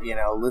about, you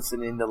know,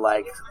 listening to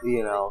like,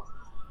 you know,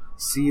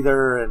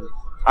 Seether, and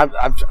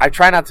I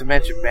try not to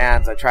mention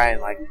bands. I try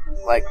and like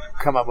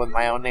come up with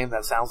my own name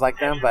that sounds like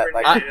them, but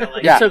like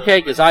it's okay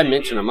because I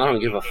mention them. I don't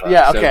give a fuck.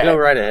 Yeah, okay, so go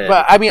right ahead.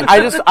 But I mean, I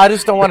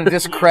just don't want to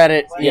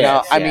discredit. You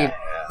know, I mean,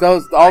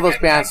 all those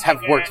bands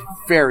have worked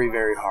very,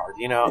 very hard.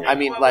 You know, I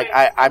mean, like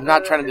I'm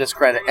not trying to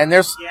discredit. And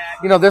there's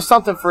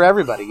something for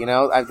everybody. You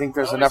know, I think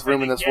there's enough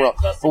room in this world.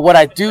 But what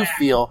I do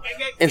feel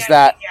is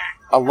that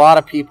a lot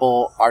of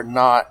people are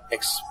not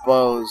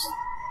exposed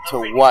to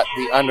what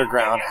the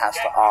underground has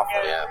to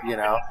offer, you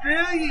know?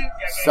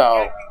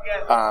 So,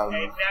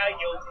 sorry,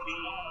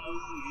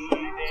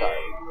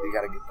 you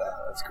gotta get that.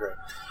 That's great.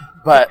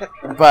 But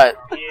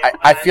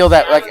I feel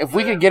that, like, if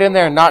we could get in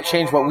there and not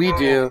change what we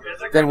do,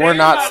 then we're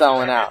not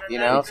selling out, you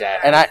know?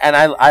 Exactly. And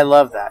I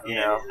love that, you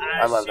know?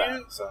 I love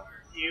that, so.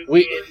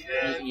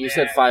 You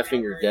said Five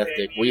Finger Death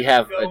Dick. We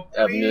have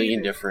a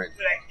million different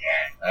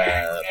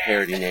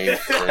parody names.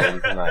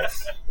 And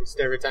nice. Just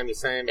every time you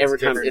say them, every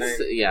time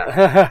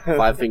it's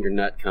 5 Finger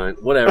Nut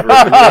Cunt, whatever.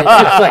 It's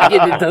just like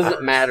it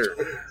doesn't matter.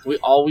 We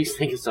always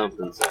think of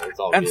something, so it's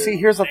all. And good. See,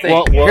 here's the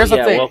thing. Here's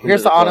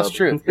the honest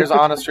truth. Here's the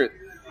honest truth.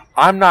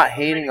 I'm not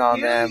hating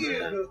on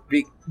them,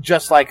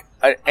 just like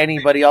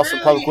anybody else in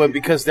public would,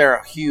 because they're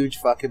a huge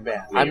fucking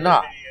band. I'm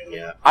not.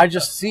 Yeah. I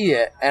just see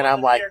it, and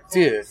I'm like,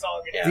 dude,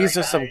 these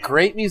are some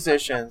great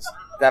musicians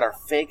that are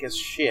fake as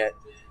shit.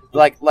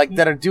 Like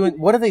that are doing.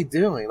 What are they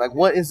doing? Like,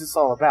 what is this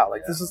all about?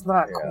 Like, this is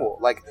not cool.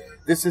 Like,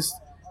 this is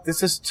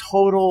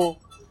total.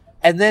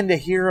 And then to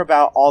hear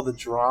about all the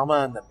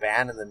drama in the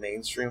band and the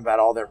mainstream about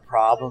all their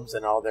problems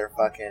and all their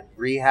fucking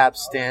rehab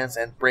stints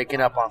and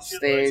breaking up on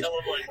stage,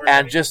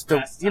 and just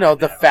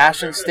the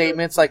fashion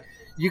statements. Like,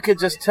 you could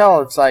just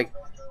tell it's like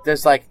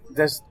there's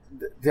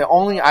the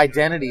only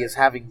identity is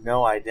having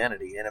no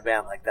identity in a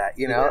band like that,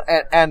 you know,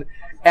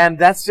 and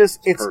that's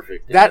just it's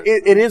perfect. That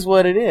it is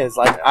what it is.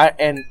 Like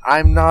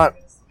I'm not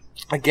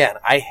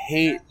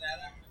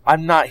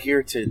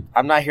here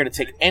to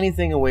take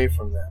anything away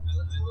from them,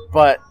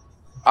 but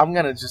I'm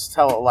gonna just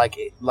tell it like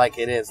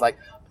it is, like,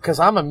 because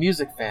I'm a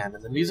music fan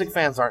and the music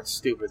fans aren't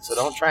stupid, so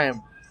don't try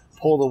and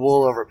pull the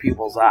wool over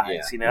people's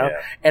eyes, you know.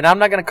 And I'm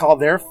not gonna call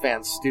their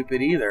fans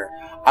stupid either.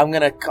 I'm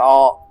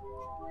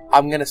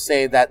gonna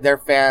say that their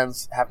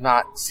fans have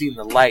not seen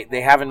the light.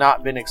 They have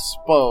not been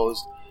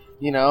exposed.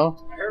 You know,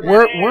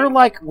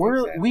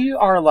 we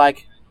are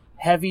like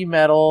heavy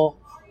metal,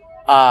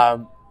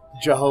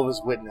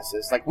 Jehovah's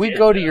Witnesses. Like, we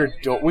go to your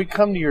door, we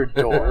come to your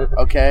door,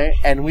 okay,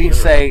 and we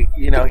say,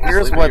 you know,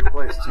 here's what,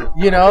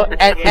 you know,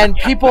 and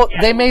people,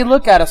 they may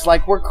look at us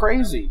like we're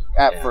crazy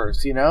at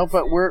first, you know,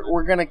 but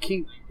we're gonna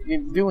keep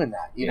doing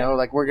that, you know,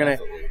 like we're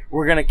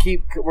gonna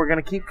keep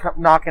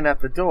knocking at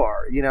the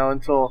door, you know,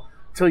 until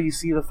you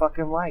see the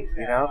fucking light,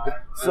 you know?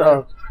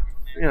 So,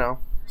 you know,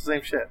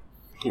 same shit.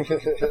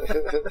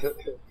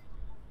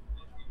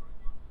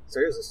 So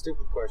here's a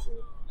stupid question.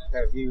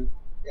 Have you,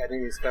 at any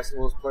of these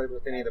festivals, played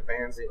with any of the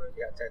bands that you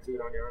got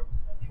tattooed on your arm?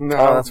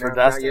 No, that's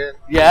fantastic.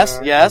 Yes.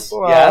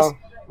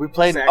 We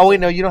played. Oh wait,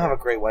 no, you don't have a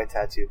Great White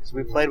tattoo because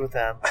we played with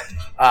them.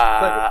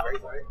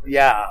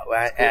 Yeah,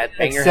 at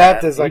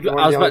Accept is like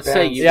I was about to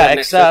say,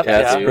 Accept.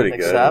 That's Yeah, pretty good.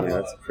 Accept. I mean,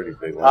 that's a pretty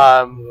big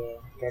one.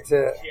 That's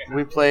it.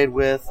 We played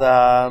with.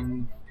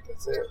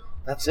 That's it.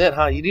 That's it,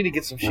 huh? You need to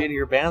get some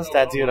shittier bands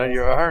tattooed on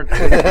your arm.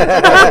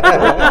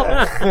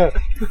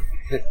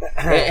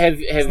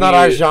 It's not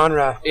our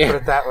genre. Put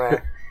it that way.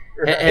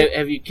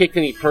 Have you kicked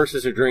any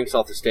purses or drinks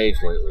off the stage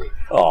lately?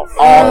 All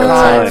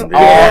kinds,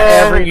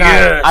 every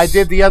night. I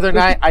did the other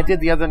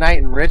night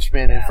in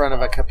Richmond in front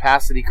of a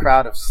capacity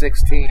crowd of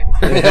 16.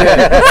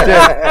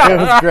 It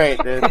was great,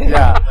 dude.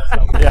 Yeah.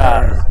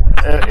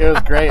 It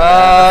was great.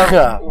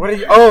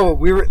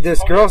 We were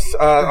this girl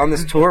on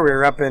this tour. We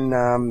were up in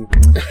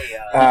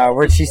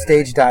where'd she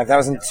stage dive? That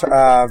was in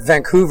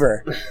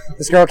Vancouver.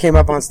 This girl came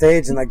up on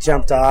stage and like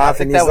jumped off,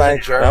 and he's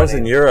like, "That was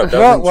in Europe.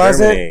 That was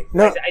in Germany.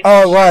 No,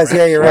 oh, it was.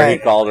 Yeah, you're right. He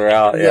called her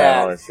out.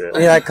 Yeah, all that shit.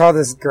 He like called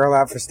this girl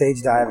out for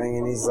stage diving,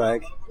 and he's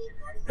like,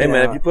 "Hey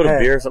man, if you put a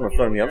beer or something in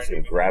front of me, I'm just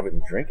gonna grab it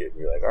and drink it."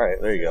 And you're like, "All right,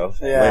 there you go.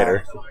 Yeah.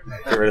 Later."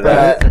 Get rid of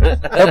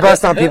that. They'll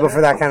bust on people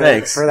for that kind of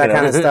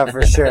kind of stuff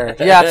for sure.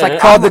 Yeah, it's like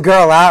called the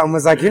girl out and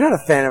was like, "You're not a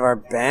fan of our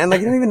band.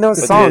 Like, you don't even know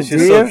the song,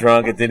 she's so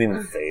drunk it didn't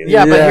even fade.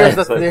 Yeah, but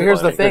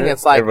here's the thing.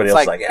 It's like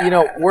yeah. You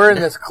know, we're in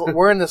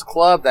this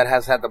club that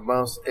has had the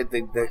most.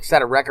 They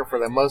set a record for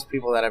the most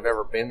people that have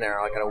ever been there.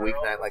 Like on a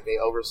weeknight, like they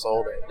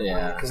oversold it.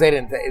 Yeah, because they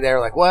were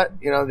like, what?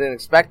 You know, didn't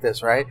expect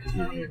this, right?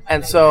 Mm-hmm.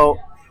 And so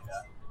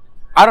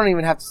I don't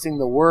even have to sing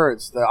the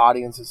words. The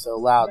audience is so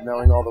loud,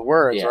 knowing all the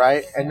words,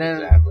 right? And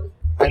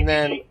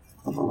then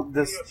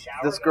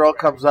this girl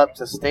comes up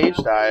to stage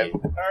dive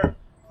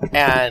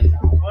and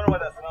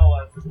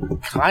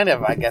kind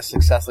of, I guess,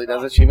 successfully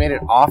does it. She made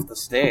it off the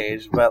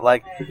stage, but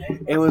like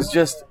it was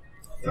just,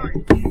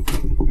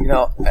 you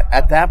know,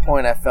 at that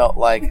point I felt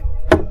like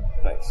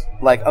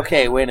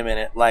okay, wait a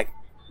minute, like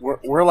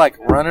we're like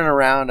running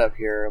around up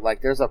here,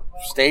 like there's a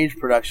stage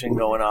production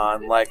going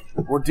on, like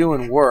we're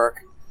doing work.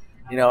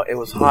 You know, it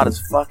was hot as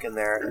fuck in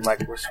there, and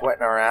like we're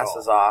sweating our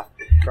asses off.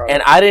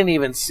 And I didn't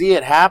even see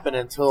it happen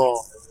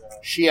until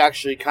she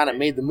actually kind of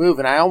made the move,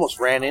 and I almost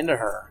ran into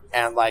her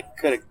and like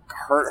could have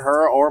hurt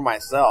her or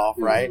myself,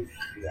 right?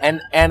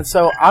 And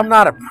so I'm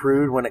not a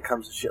prude when it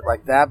comes to shit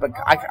like that, but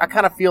I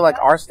kind of feel like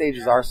our stage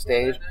is our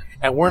stage,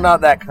 and we're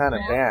not that kind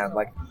of band.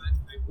 Like,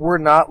 we're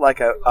not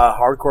like a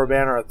hardcore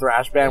band or a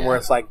thrash band where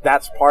it's like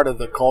that's part of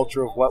the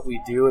culture of what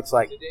we do. It's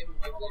like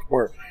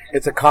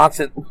it's a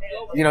constant,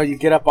 you know, you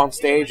get up on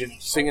stage and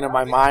sing into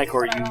my mic,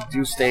 or you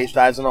do stage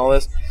dives and all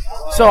this.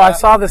 So I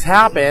saw this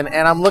happen,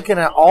 and I'm looking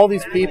at all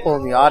these people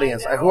in the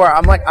audience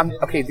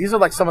okay, these are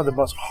like some of the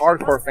most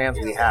hardcore fans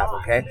we have,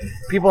 okay?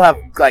 People have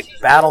like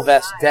battle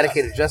vests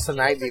dedicated just to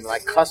Night Demon,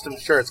 like custom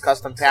shirts,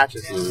 custom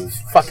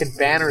patches, fucking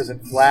banners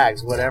and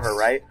flags, whatever,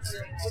 right?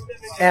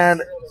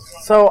 And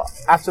so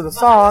after the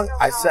song,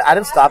 I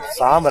didn't stop the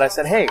song, but I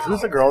said, "Hey,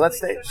 who's the girl that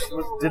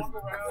did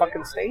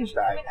fucking stage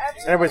dive?"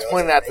 And everybody's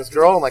pointing at this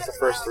girl in like the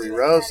first 3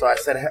 rows. So I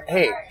said,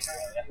 "Hey,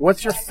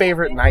 what's your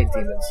favorite Night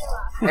Demon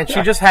song?" And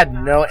she just had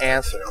no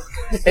answer.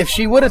 If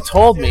she would have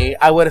told me,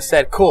 I would have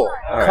said, "Cool,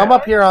 come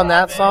up here on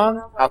that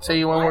song. I'll tell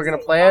you when we're gonna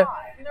play it,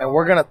 and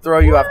we're going to throw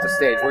you off the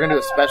stage. We're going to do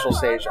a special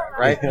stage dive,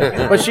 right?"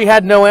 But she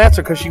had no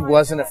answer because she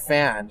wasn't a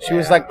fan. She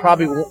was like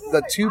probably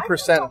the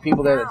 2% of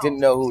people there that didn't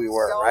know who we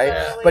were,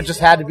 right? But just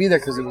had to be there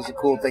because it was a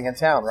cool thing in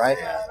town, right?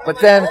 But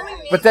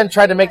then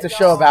tried to make the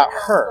show about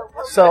her.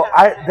 So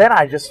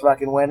I just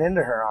fucking went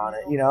into her on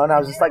it, you know, and I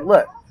was just like,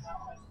 look,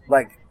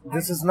 like,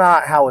 this is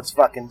not how it's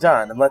fucking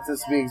done, and let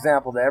this be an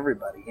example to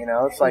everybody, you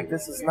know? It's like,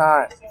 this is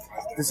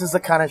the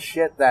kind of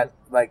shit that,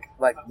 like,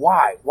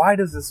 why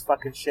does this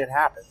fucking shit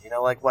happen, you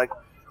know? Like,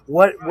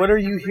 what are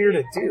you here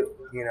to do,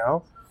 you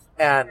know?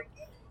 And,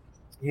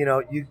 you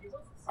know,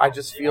 I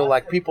just feel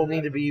like people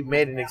need to be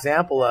made an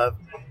example of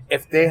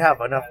if they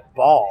have enough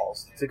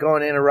balls to go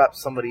and interrupt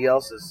somebody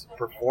else's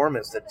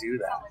performance to do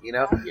that, you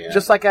know? Yeah.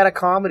 Just like at a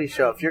comedy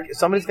show. If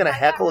somebody's going to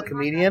heckle a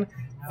comedian,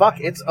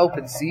 fuck, it's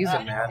open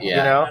season, man, you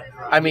know?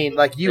 I mean,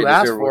 like, you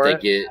asked for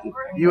it.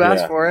 You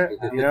asked for it,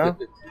 you know?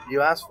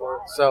 You asked for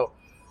it.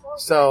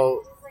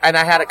 So, and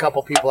I had a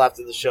couple people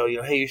after the show, you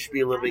know, "Hey, you should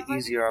be a little bit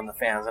easier on the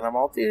fans." And I'm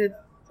all, dude,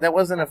 that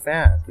wasn't a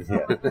fan.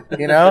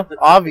 You know?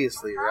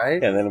 Obviously,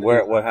 right? And then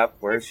what happened?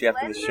 Where is she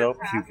after the show?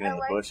 Puking in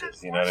the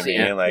bushes. You know what I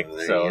mean? Like,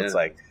 so it's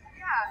like,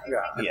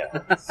 yeah.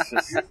 It's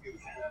just,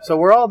 so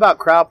we're all about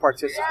crowd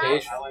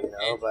participation, you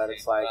know, but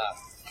it's like,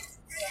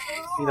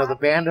 you know, the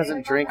band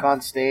doesn't drink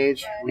on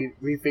stage.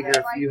 We figure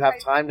if you have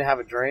time to have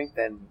a drink,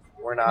 then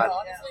we're not,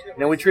 you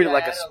know, we treat it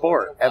like a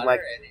sport. And like,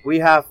 we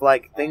have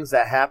like things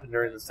that happen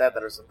during the set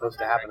that are supposed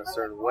to happen a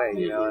certain way,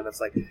 you know, and it's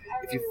like,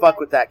 if you fuck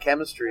with that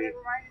chemistry,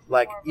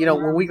 like, you know,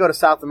 when we go to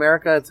South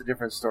America, it's a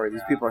different story.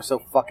 These people are so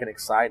fucking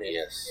excited,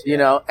 you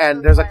know,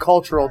 and there's a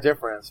cultural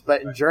difference.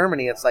 But in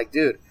Germany, it's like,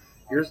 dude,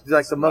 you're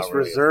like the most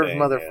reserved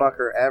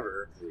motherfucker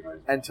ever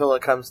until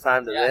it comes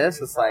time to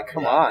this. It's like,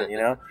 come on, you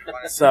know?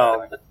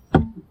 So,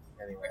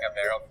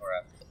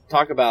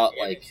 talk about,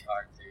 like,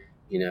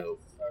 you know,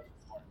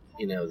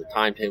 the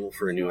timetable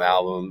for a new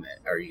album.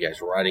 Are you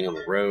guys writing on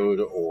the road,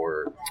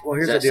 or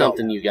is that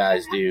something you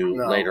guys do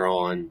later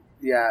on?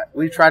 Yeah,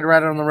 we tried to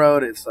write it on the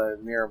road. It's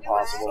near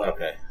impossible.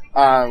 Okay.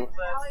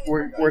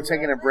 We're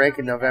taking a break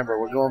in November.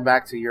 We're going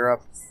back to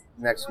Europe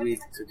next week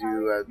to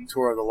do a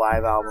tour of the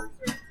live album.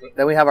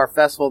 Then we have our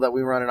festival that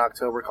we run in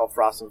October called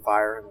Frost and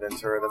Fire in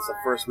Ventura. That's the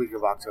first week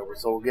of October.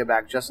 So we'll get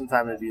back just in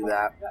time to do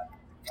that.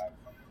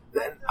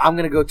 Then I'm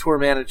going to go tour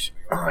manage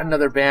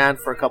another band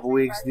for a couple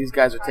weeks. These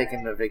guys are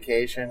taking a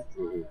vacation.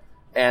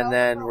 And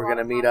then we're going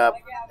to meet up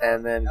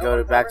and then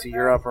go back to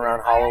Europe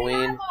around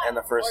Halloween and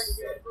the first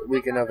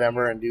week in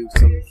November and do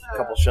a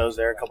couple shows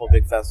there, a couple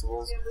big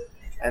festivals.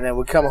 And then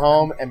we come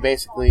home and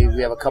basically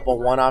we have a couple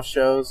one-off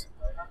shows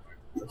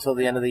until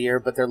the end of the year,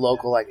 but they're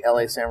local, like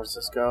LA, San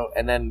Francisco.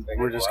 And then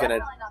we're just going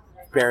to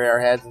bury our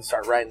heads and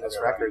start writing this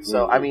record.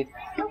 So, I mean,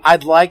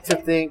 I'd like to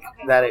think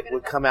that it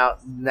would come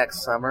out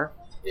next summer.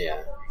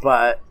 Yeah.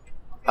 But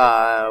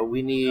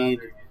we need,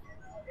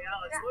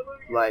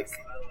 like,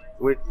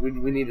 we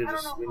need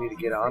to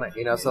get on it,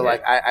 you know. So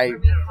like I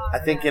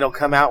think it'll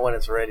come out when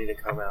it's ready to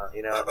come out,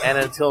 you know. And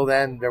until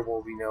then, there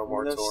will be no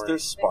more touring.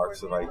 There's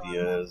sparks of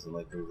ideas, and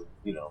like,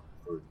 you know,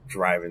 we're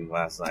driving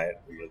last night,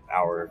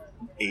 hour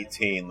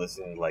 18,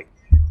 listening to like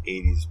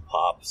 80s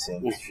pops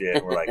and shit.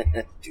 And we're like,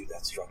 dude,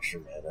 that structure,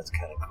 man, that's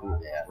kind of cool.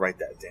 Yeah. Write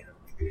that down.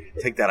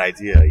 Take that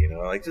idea, you know,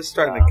 like just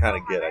starting to kind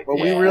of get ideas. But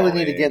we really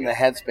need to get in the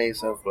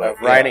headspace of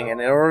writing, and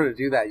in order to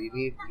do that, you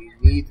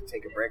need to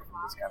take a break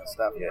from this kind of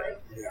stuff,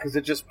 because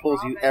it just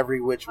pulls you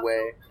every which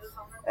way,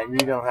 and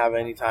you don't have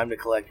any time to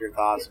collect your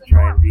thoughts and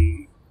try and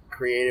be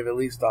creative, at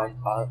least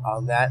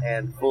on that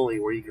end fully,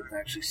 where you can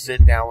actually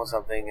sit down with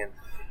something and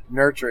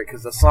nurture it,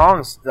 because the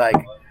songs,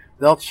 like,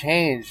 they'll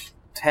change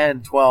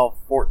 10, 12,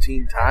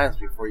 14 times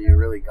before you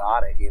really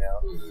got it, you know,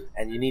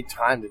 and you need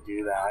time to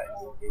do that,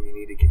 and you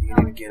need to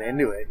get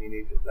into it, and you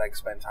need to like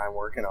spend time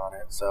working on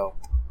it. So,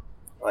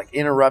 like,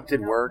 interrupted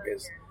work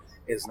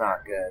is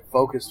not good.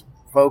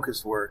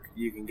 Focused work,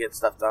 you can get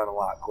stuff done a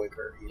lot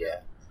quicker. Yeah.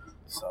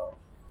 So,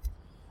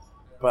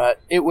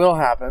 But it will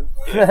happen.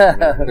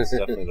 Yeah, it's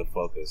definitely the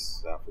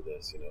focus after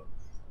this.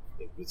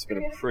 It's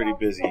been a pretty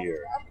busy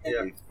year.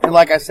 Yeah. And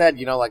like I said,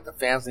 like the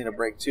fans need a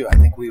break too. I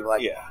think we've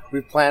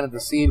planted the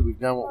seed. We've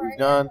done what we've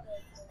done,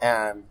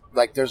 and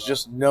like there's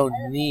just no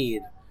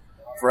need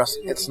for us.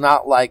 It's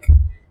not like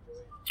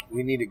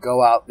we need to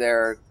go out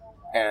there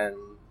and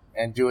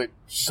do it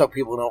so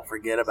people don't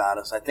forget about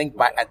us. I think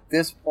at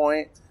this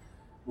point,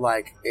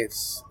 like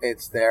it's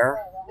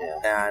there,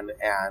 and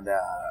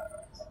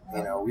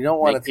we don't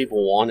want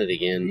people want it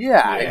again.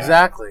 Yeah,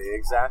 exactly.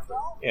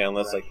 Yeah,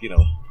 unless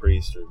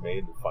Priest or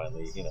Maiden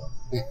finally,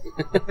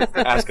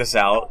 ask us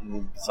out.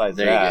 And besides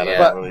that,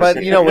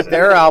 but with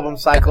their album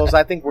cycles,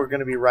 I think we're going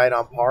to be right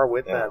on par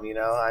with them.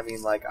 I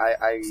mean, like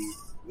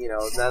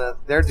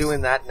they're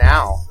doing that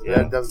now.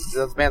 Yeah.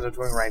 Those bands are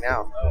touring right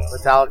now.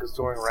 Metallica's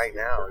touring right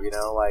now.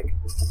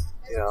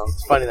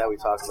 It's funny that we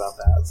talk about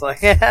that. It's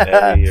like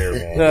every year,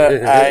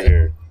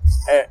 man.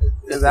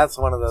 That's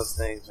one of those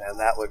things, man.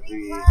 That would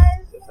be.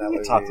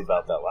 We talked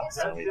about that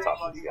last time we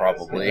talked to you guys.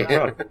 Probably.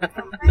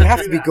 You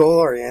have to be goal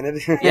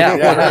oriented.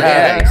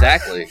 Yeah,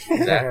 exactly.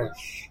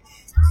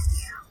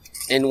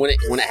 And when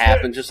it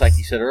happens, just like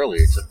you said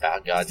earlier, it's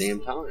about goddamn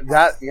time.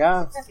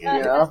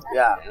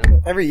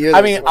 Every year.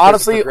 I mean,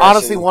 honestly,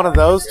 one of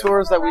those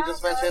tours that we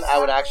just mentioned, I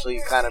would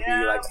actually kind of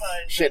be like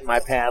shitting my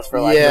pants for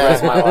like the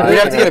rest of my life. We'd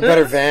have to get a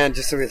better van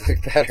just so we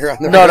look better on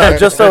the road. No,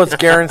 just so it's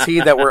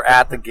guaranteed that we're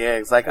at the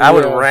gigs. Like I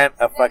would rent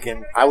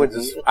I would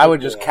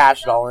just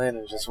cash it all in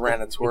and just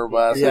rent a tour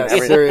bus. Yeah,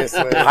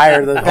 seriously.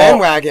 Hire the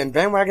bandwagon.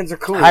 Bandwagons are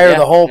cool. Hire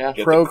the whole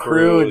pro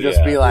crew and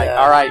just be like,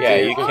 all right,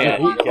 dude. You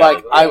can't.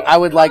 Like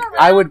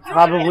I would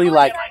probably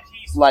like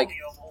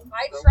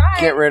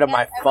get rid of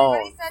my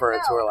phone for a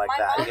tour like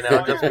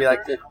that, just be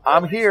like,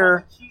 I'm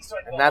here,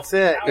 and that's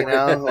it,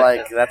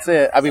 like that's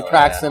it. I'd be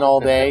practicing all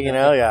day,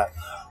 yeah.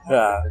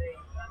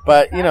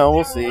 But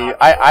we'll see.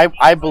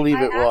 I believe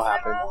it will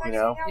happen,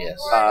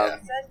 Yes.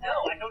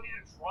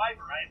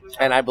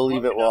 And I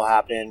believe it will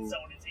happen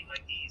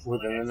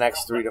within the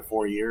next 3 to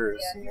 4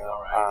 years.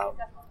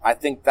 I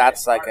think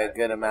that's like a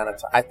good amount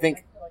of time. I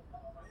think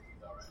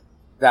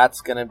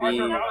that's going to be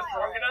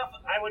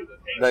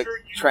the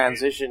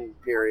transition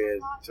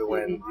period to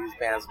when these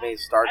bands may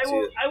start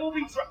to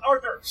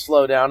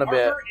slow down a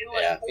bit.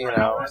 Yeah.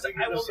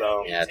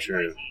 So yeah,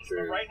 true.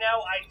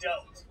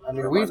 I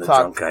mean, we've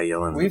talked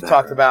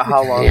about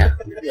how long.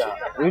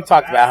 We've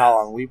talked about how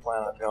long we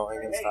plan on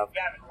going and stuff.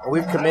 And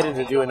we've committed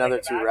to do another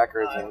 2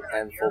 records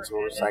and full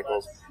tour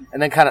cycles,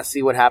 and then kind of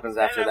see what happens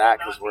after that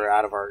because we're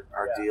out of our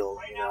deal.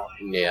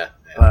 Yeah.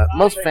 But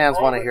most fans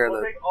want to hear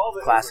the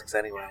classics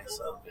anyway,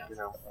 so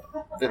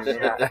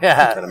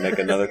Gotta make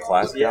another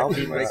classic album.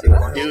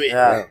 Do it.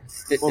 Yeah,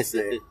 we'll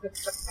see.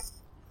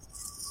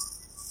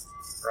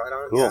 Right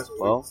on. Cool. Guys.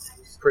 Well,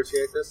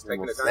 Appreciate this.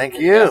 Taking the time. Thank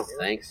you.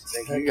 Thanks.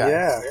 Thank you guys.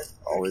 Yeah.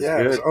 always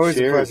Yeah, good. it's always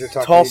Cheers. a pleasure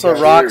talking Tulsa to you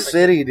guys. Rock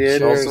City,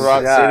 dude. Tulsa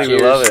Rock Yeah. City,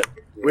 we love it.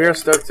 We're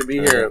stoked to be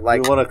here.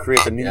 Like, we want to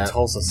create the new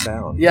Tulsa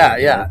sound.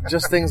 yeah,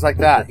 just things like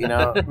that.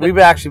 We've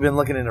actually been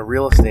looking into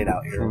real estate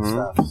out here and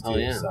stuff. Too, Oh,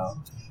 yeah. So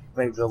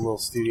maybe build a little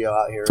studio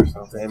out here or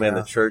something. Hey man,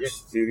 the church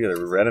studio,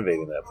 they're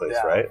renovating that place,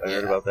 right? I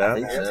heard about that. I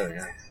think so,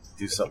 yeah.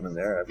 Do something in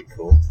there, that'd be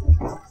cool.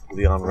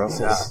 Leon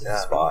Russell's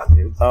spot,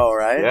 dude. Oh,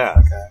 right? Yeah.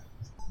 Okay.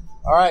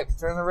 All right,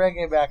 turn the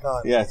reggae back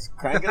on. Yes,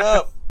 crank it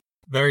up.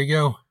 There you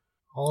go.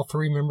 All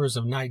 3 members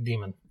of Night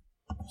Demon.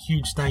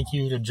 Huge thank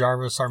you to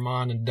Jarvis,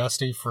 Armand, and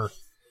Dusty for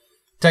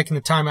taking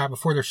the time out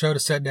before their show to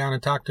sit down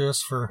and talk to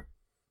us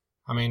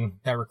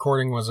that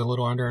recording was a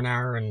little under an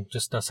hour, and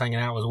just us hanging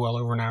out was well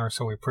over an hour,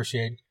 so we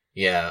appreciate it.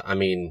 Yeah,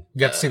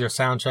 Got to see their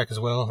sound check as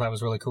well. That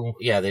was really cool.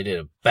 Yeah, they did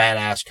a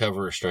badass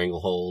cover of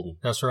Stranglehold.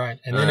 That's right.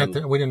 And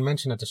then we didn't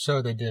mention at the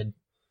show they did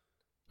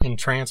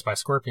Entranced by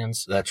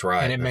Scorpions. That's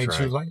right. And it made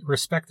you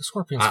respect the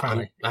Scorpions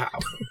finally.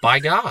 By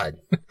God.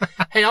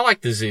 Hey, I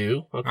like the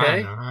Zoo,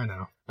 okay? I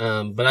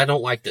know. But I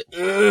don't like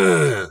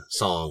the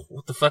song.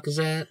 What the fuck is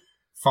that?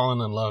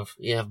 Falling in Love.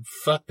 Yeah,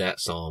 fuck that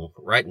song.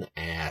 Right in the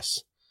ass.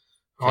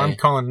 Okay. I'm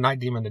calling Night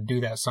Demon to do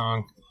that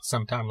song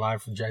sometime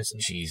live for Jason.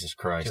 Jesus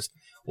Christ.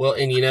 Well,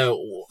 and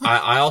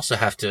I also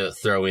have to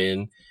throw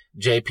in,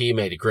 JP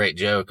made a great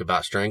joke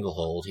about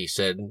Stranglehold. He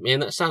said,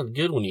 man, that sounded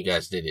good when you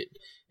guys did it.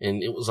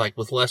 And it was like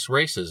with less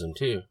racism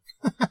too.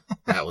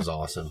 That was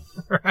awesome.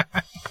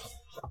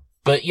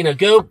 But,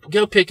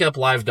 go pick up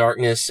Live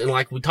Darkness. And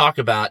like we talk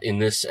about in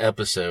this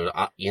episode,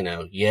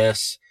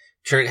 yes,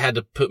 Trent had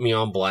to put me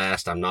on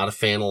blast. I'm not a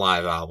fan of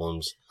live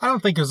albums. I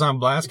don't think it was on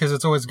blast because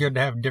it's always good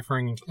to have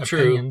differing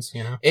opinions,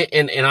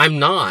 And I'm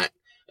not.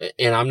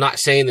 And I'm not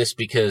saying this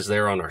because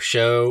they're on our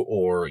show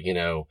or,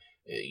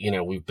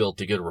 we've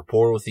built a good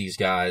rapport with these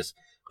guys,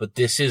 but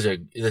this is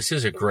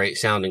a great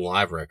sounding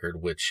live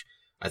record, which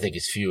I think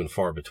is few and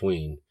far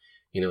between.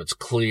 It's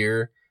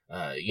clear.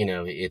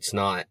 It's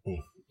not,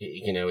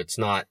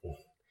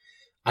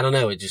 I don't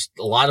know. It just,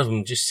 a lot of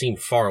them just seem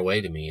far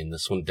away to me, and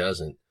this one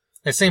doesn't.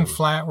 They seem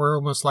flat, where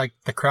almost like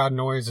the crowd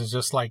noise is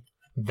just like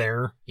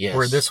there. Yes.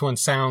 Where this one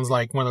sounds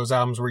like one of those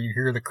albums where you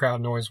hear the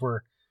crowd noise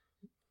where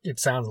it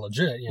sounds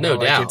legit, No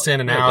doubt. It's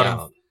in and No out.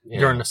 doubt.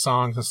 during the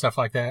songs and stuff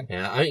like that.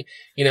 Yeah,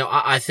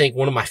 I think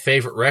one of my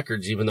favorite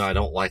records, even though I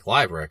don't like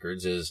live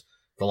records, is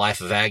The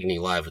Life of Agony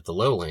live at the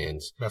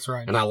Lowlands. That's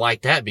right. And I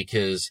like that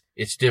because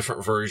it's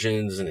different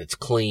versions and it's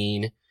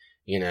clean,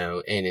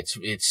 and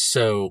it's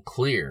so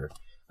clear.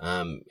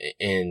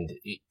 And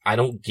I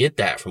don't get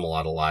that from a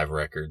lot of live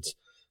records.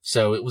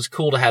 So it was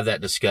cool to have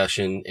that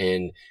discussion.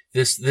 And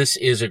this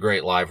is a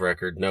great live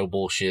record. No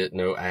bullshit,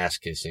 no ass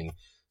kissing.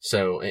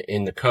 So,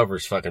 and the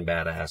cover's fucking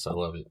badass. I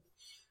love it.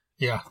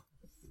 Yeah.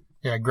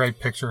 Yeah, great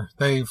picture.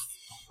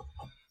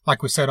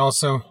 Like we said,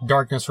 also,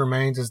 Darkness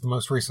Remains is the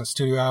most recent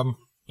studio album.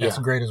 That's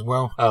great as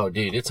well. Oh,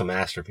 dude, it's a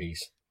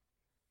masterpiece.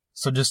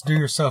 So just do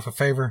yourself a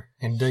favor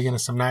and dig into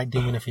some Night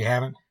Demon if you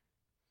haven't.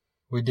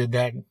 We did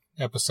that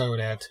episode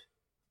at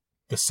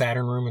the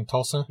Saturn Room in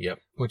Tulsa. Yep.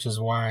 Which is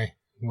why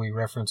we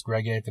referenced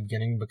reggae at the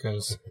beginning,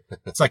 because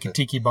it's like a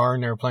tiki bar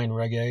and they were playing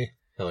reggae.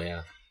 Hell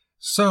yeah.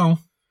 So.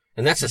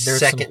 And that's the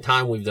second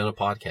time we've done a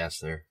podcast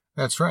there.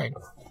 That's right.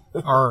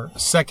 The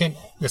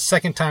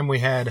second time we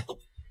had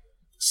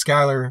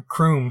Skylar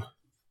Kroom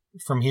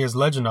from He Is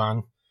Legend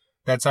on,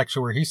 that's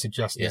actually where he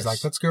suggested. He's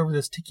like, let's go over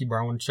this tiki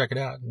bar. I want to check it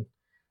out. And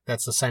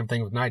that's the same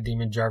thing with Night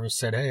Demon. Jarvis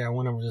said, hey, I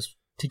went over this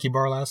tiki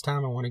bar last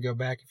time. I want to go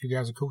back if you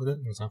guys are cool with it.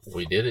 And so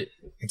we did it.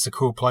 It's a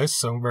cool place,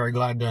 so I'm very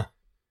glad to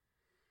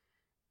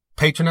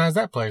patronize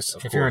that place.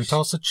 If you're in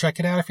Tulsa, check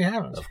it out if you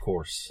haven't. Of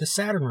course. The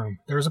Saturn Room.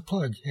 There's a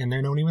plug, and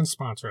they don't even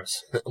sponsor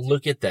us.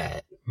 Look at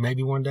that.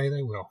 Maybe one day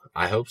they will.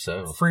 I hope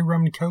so. Free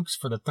rum and cokes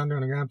for the Thunder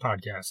Underground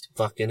podcast.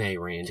 Fucking A,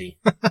 Randy.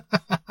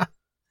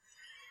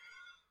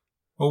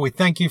 Well, we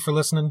thank you for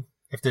listening.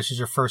 If this is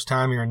your first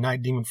time, you're a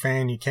Night Demon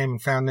fan, you came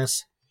and found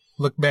this,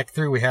 look back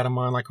through. We had them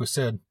on, like we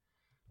said,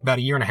 about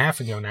a year and a half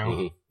ago now.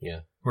 Mm-hmm. Yeah.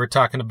 We're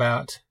talking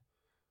about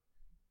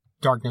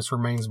Darkness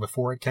Remains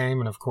before it came,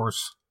 and of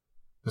course,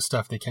 the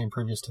stuff that came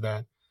previous to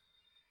that.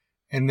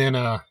 And then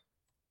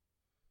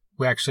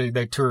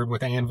they toured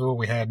with Anvil.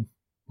 We had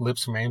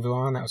Lips from Anvil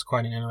on. That was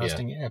quite an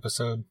interesting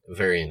episode.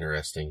 Very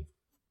interesting.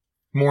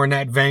 More in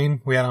that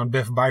vein, we had on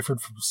Biff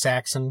Byford from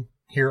Saxon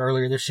here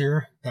earlier this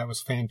year. That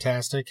was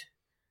fantastic.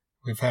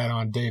 We've had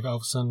on Dave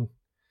Elfson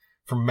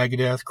from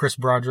Megadeth, Chris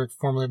Broderick,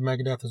 formerly of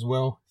Megadeth as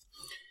well.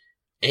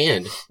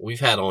 And we've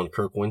had on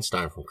Kirk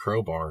Winstein from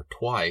Crowbar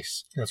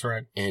twice. That's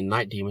right. And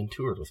Night Demon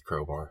toured with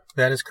Crowbar.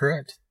 That is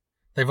correct.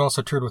 They've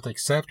also toured with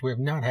Accept. We have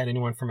not had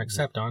anyone from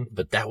Accept on.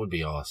 But that would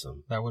be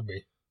awesome. That would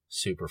be.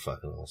 Super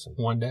fucking awesome.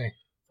 One day.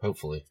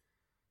 Hopefully.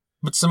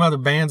 But some other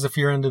bands, if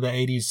you're into the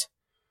 80s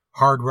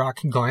hard rock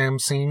glam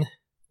scene,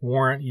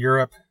 Warrant,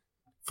 Europe,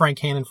 Frank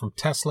Hannon from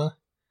Tesla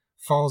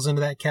falls into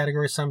that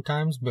category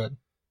sometimes, but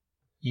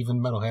even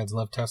metalheads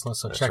love Tesla,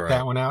 so check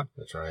that one out.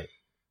 That's right.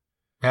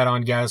 Had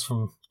on guys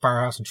from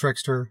Firehouse and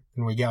Trickster,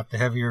 and we got the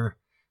heavier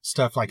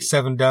stuff like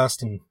Seven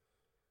Dust and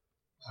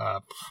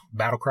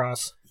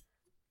Battlecross.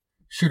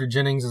 Shooter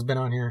Jennings has been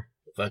on here.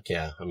 Fuck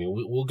yeah. I mean,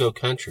 we'll go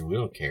country. We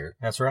don't care.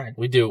 That's right.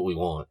 We do what we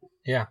want.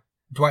 Yeah.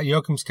 Dwight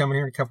Yoakam's coming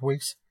here in a couple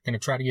weeks. Going to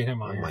try to get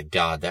him on here. Oh my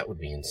God, that would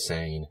be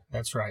insane.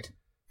 That's right.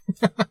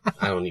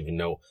 I don't even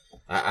know.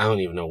 I don't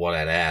even know what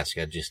I'd ask.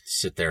 I'd just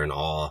sit there in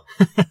awe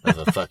of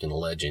a fucking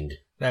legend.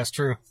 That's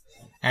true.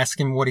 Ask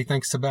him what he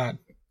thinks about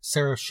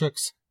Sarah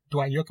Shook's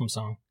Dwight Yoakam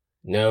song.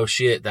 No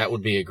shit. That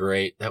would be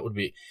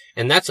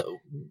and that's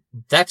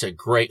a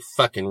great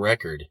fucking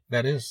record.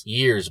 That is.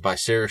 Years by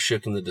Sarah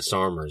Shook and the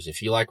Disarmers.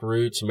 If you like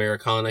roots,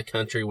 Americana,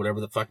 country, whatever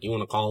the fuck you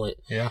want to call it.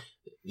 Yeah.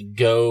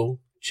 Go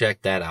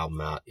check that album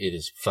out. It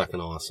is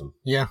fucking awesome.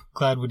 Yeah.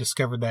 Glad we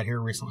discovered that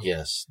here recently.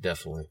 Yes,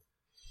 definitely.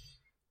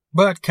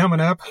 But coming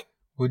up,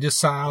 we just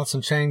saw Alice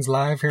in Chains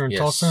live here in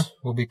Tulsa.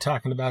 We'll be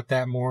talking about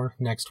that more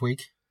next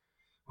week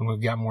when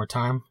we've got more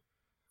time.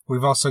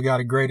 We've also got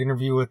a great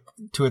interview with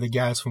two of the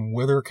guys from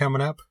Wither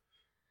coming up.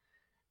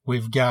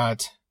 We've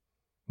got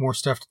more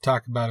stuff to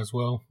talk about as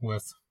well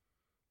with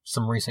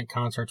some recent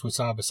concerts we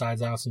saw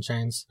besides Alice in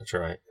Chains. That's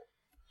right.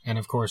 And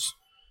of course,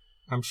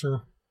 I'm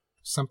sure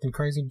something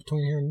crazy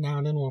between here and now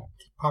and then will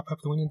pop up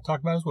that we need to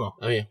talk about as well.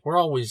 Oh yeah, we're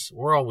always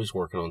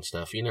working on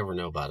stuff. You never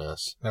know about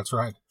us. That's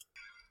right.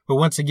 But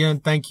once again,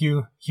 thank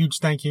you, huge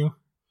thank you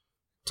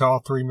to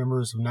all three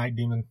members of Night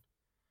Demon.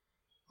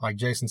 Like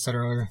Jason said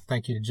earlier,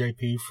 thank you to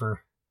JP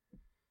for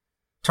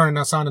turning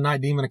us on to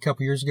Night Demon a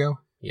couple years ago.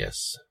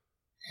 Yes.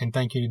 And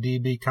thank you to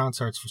DB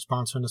Concerts for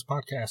sponsoring this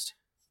podcast.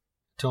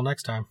 Till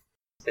next time.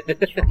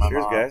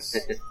 Cheers, guys.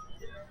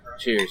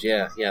 Cheers,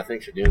 yeah. Yeah,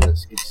 thanks for doing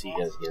this. Good to see you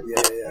guys again.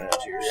 Yeah.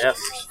 Cheers.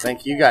 Yes.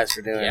 Thank you guys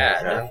for doing it.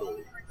 Yeah,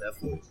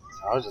 definitely.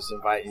 I was just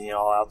inviting you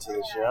all out to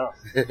the show.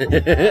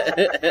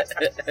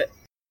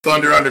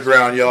 Thunder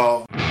Underground,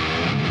 y'all.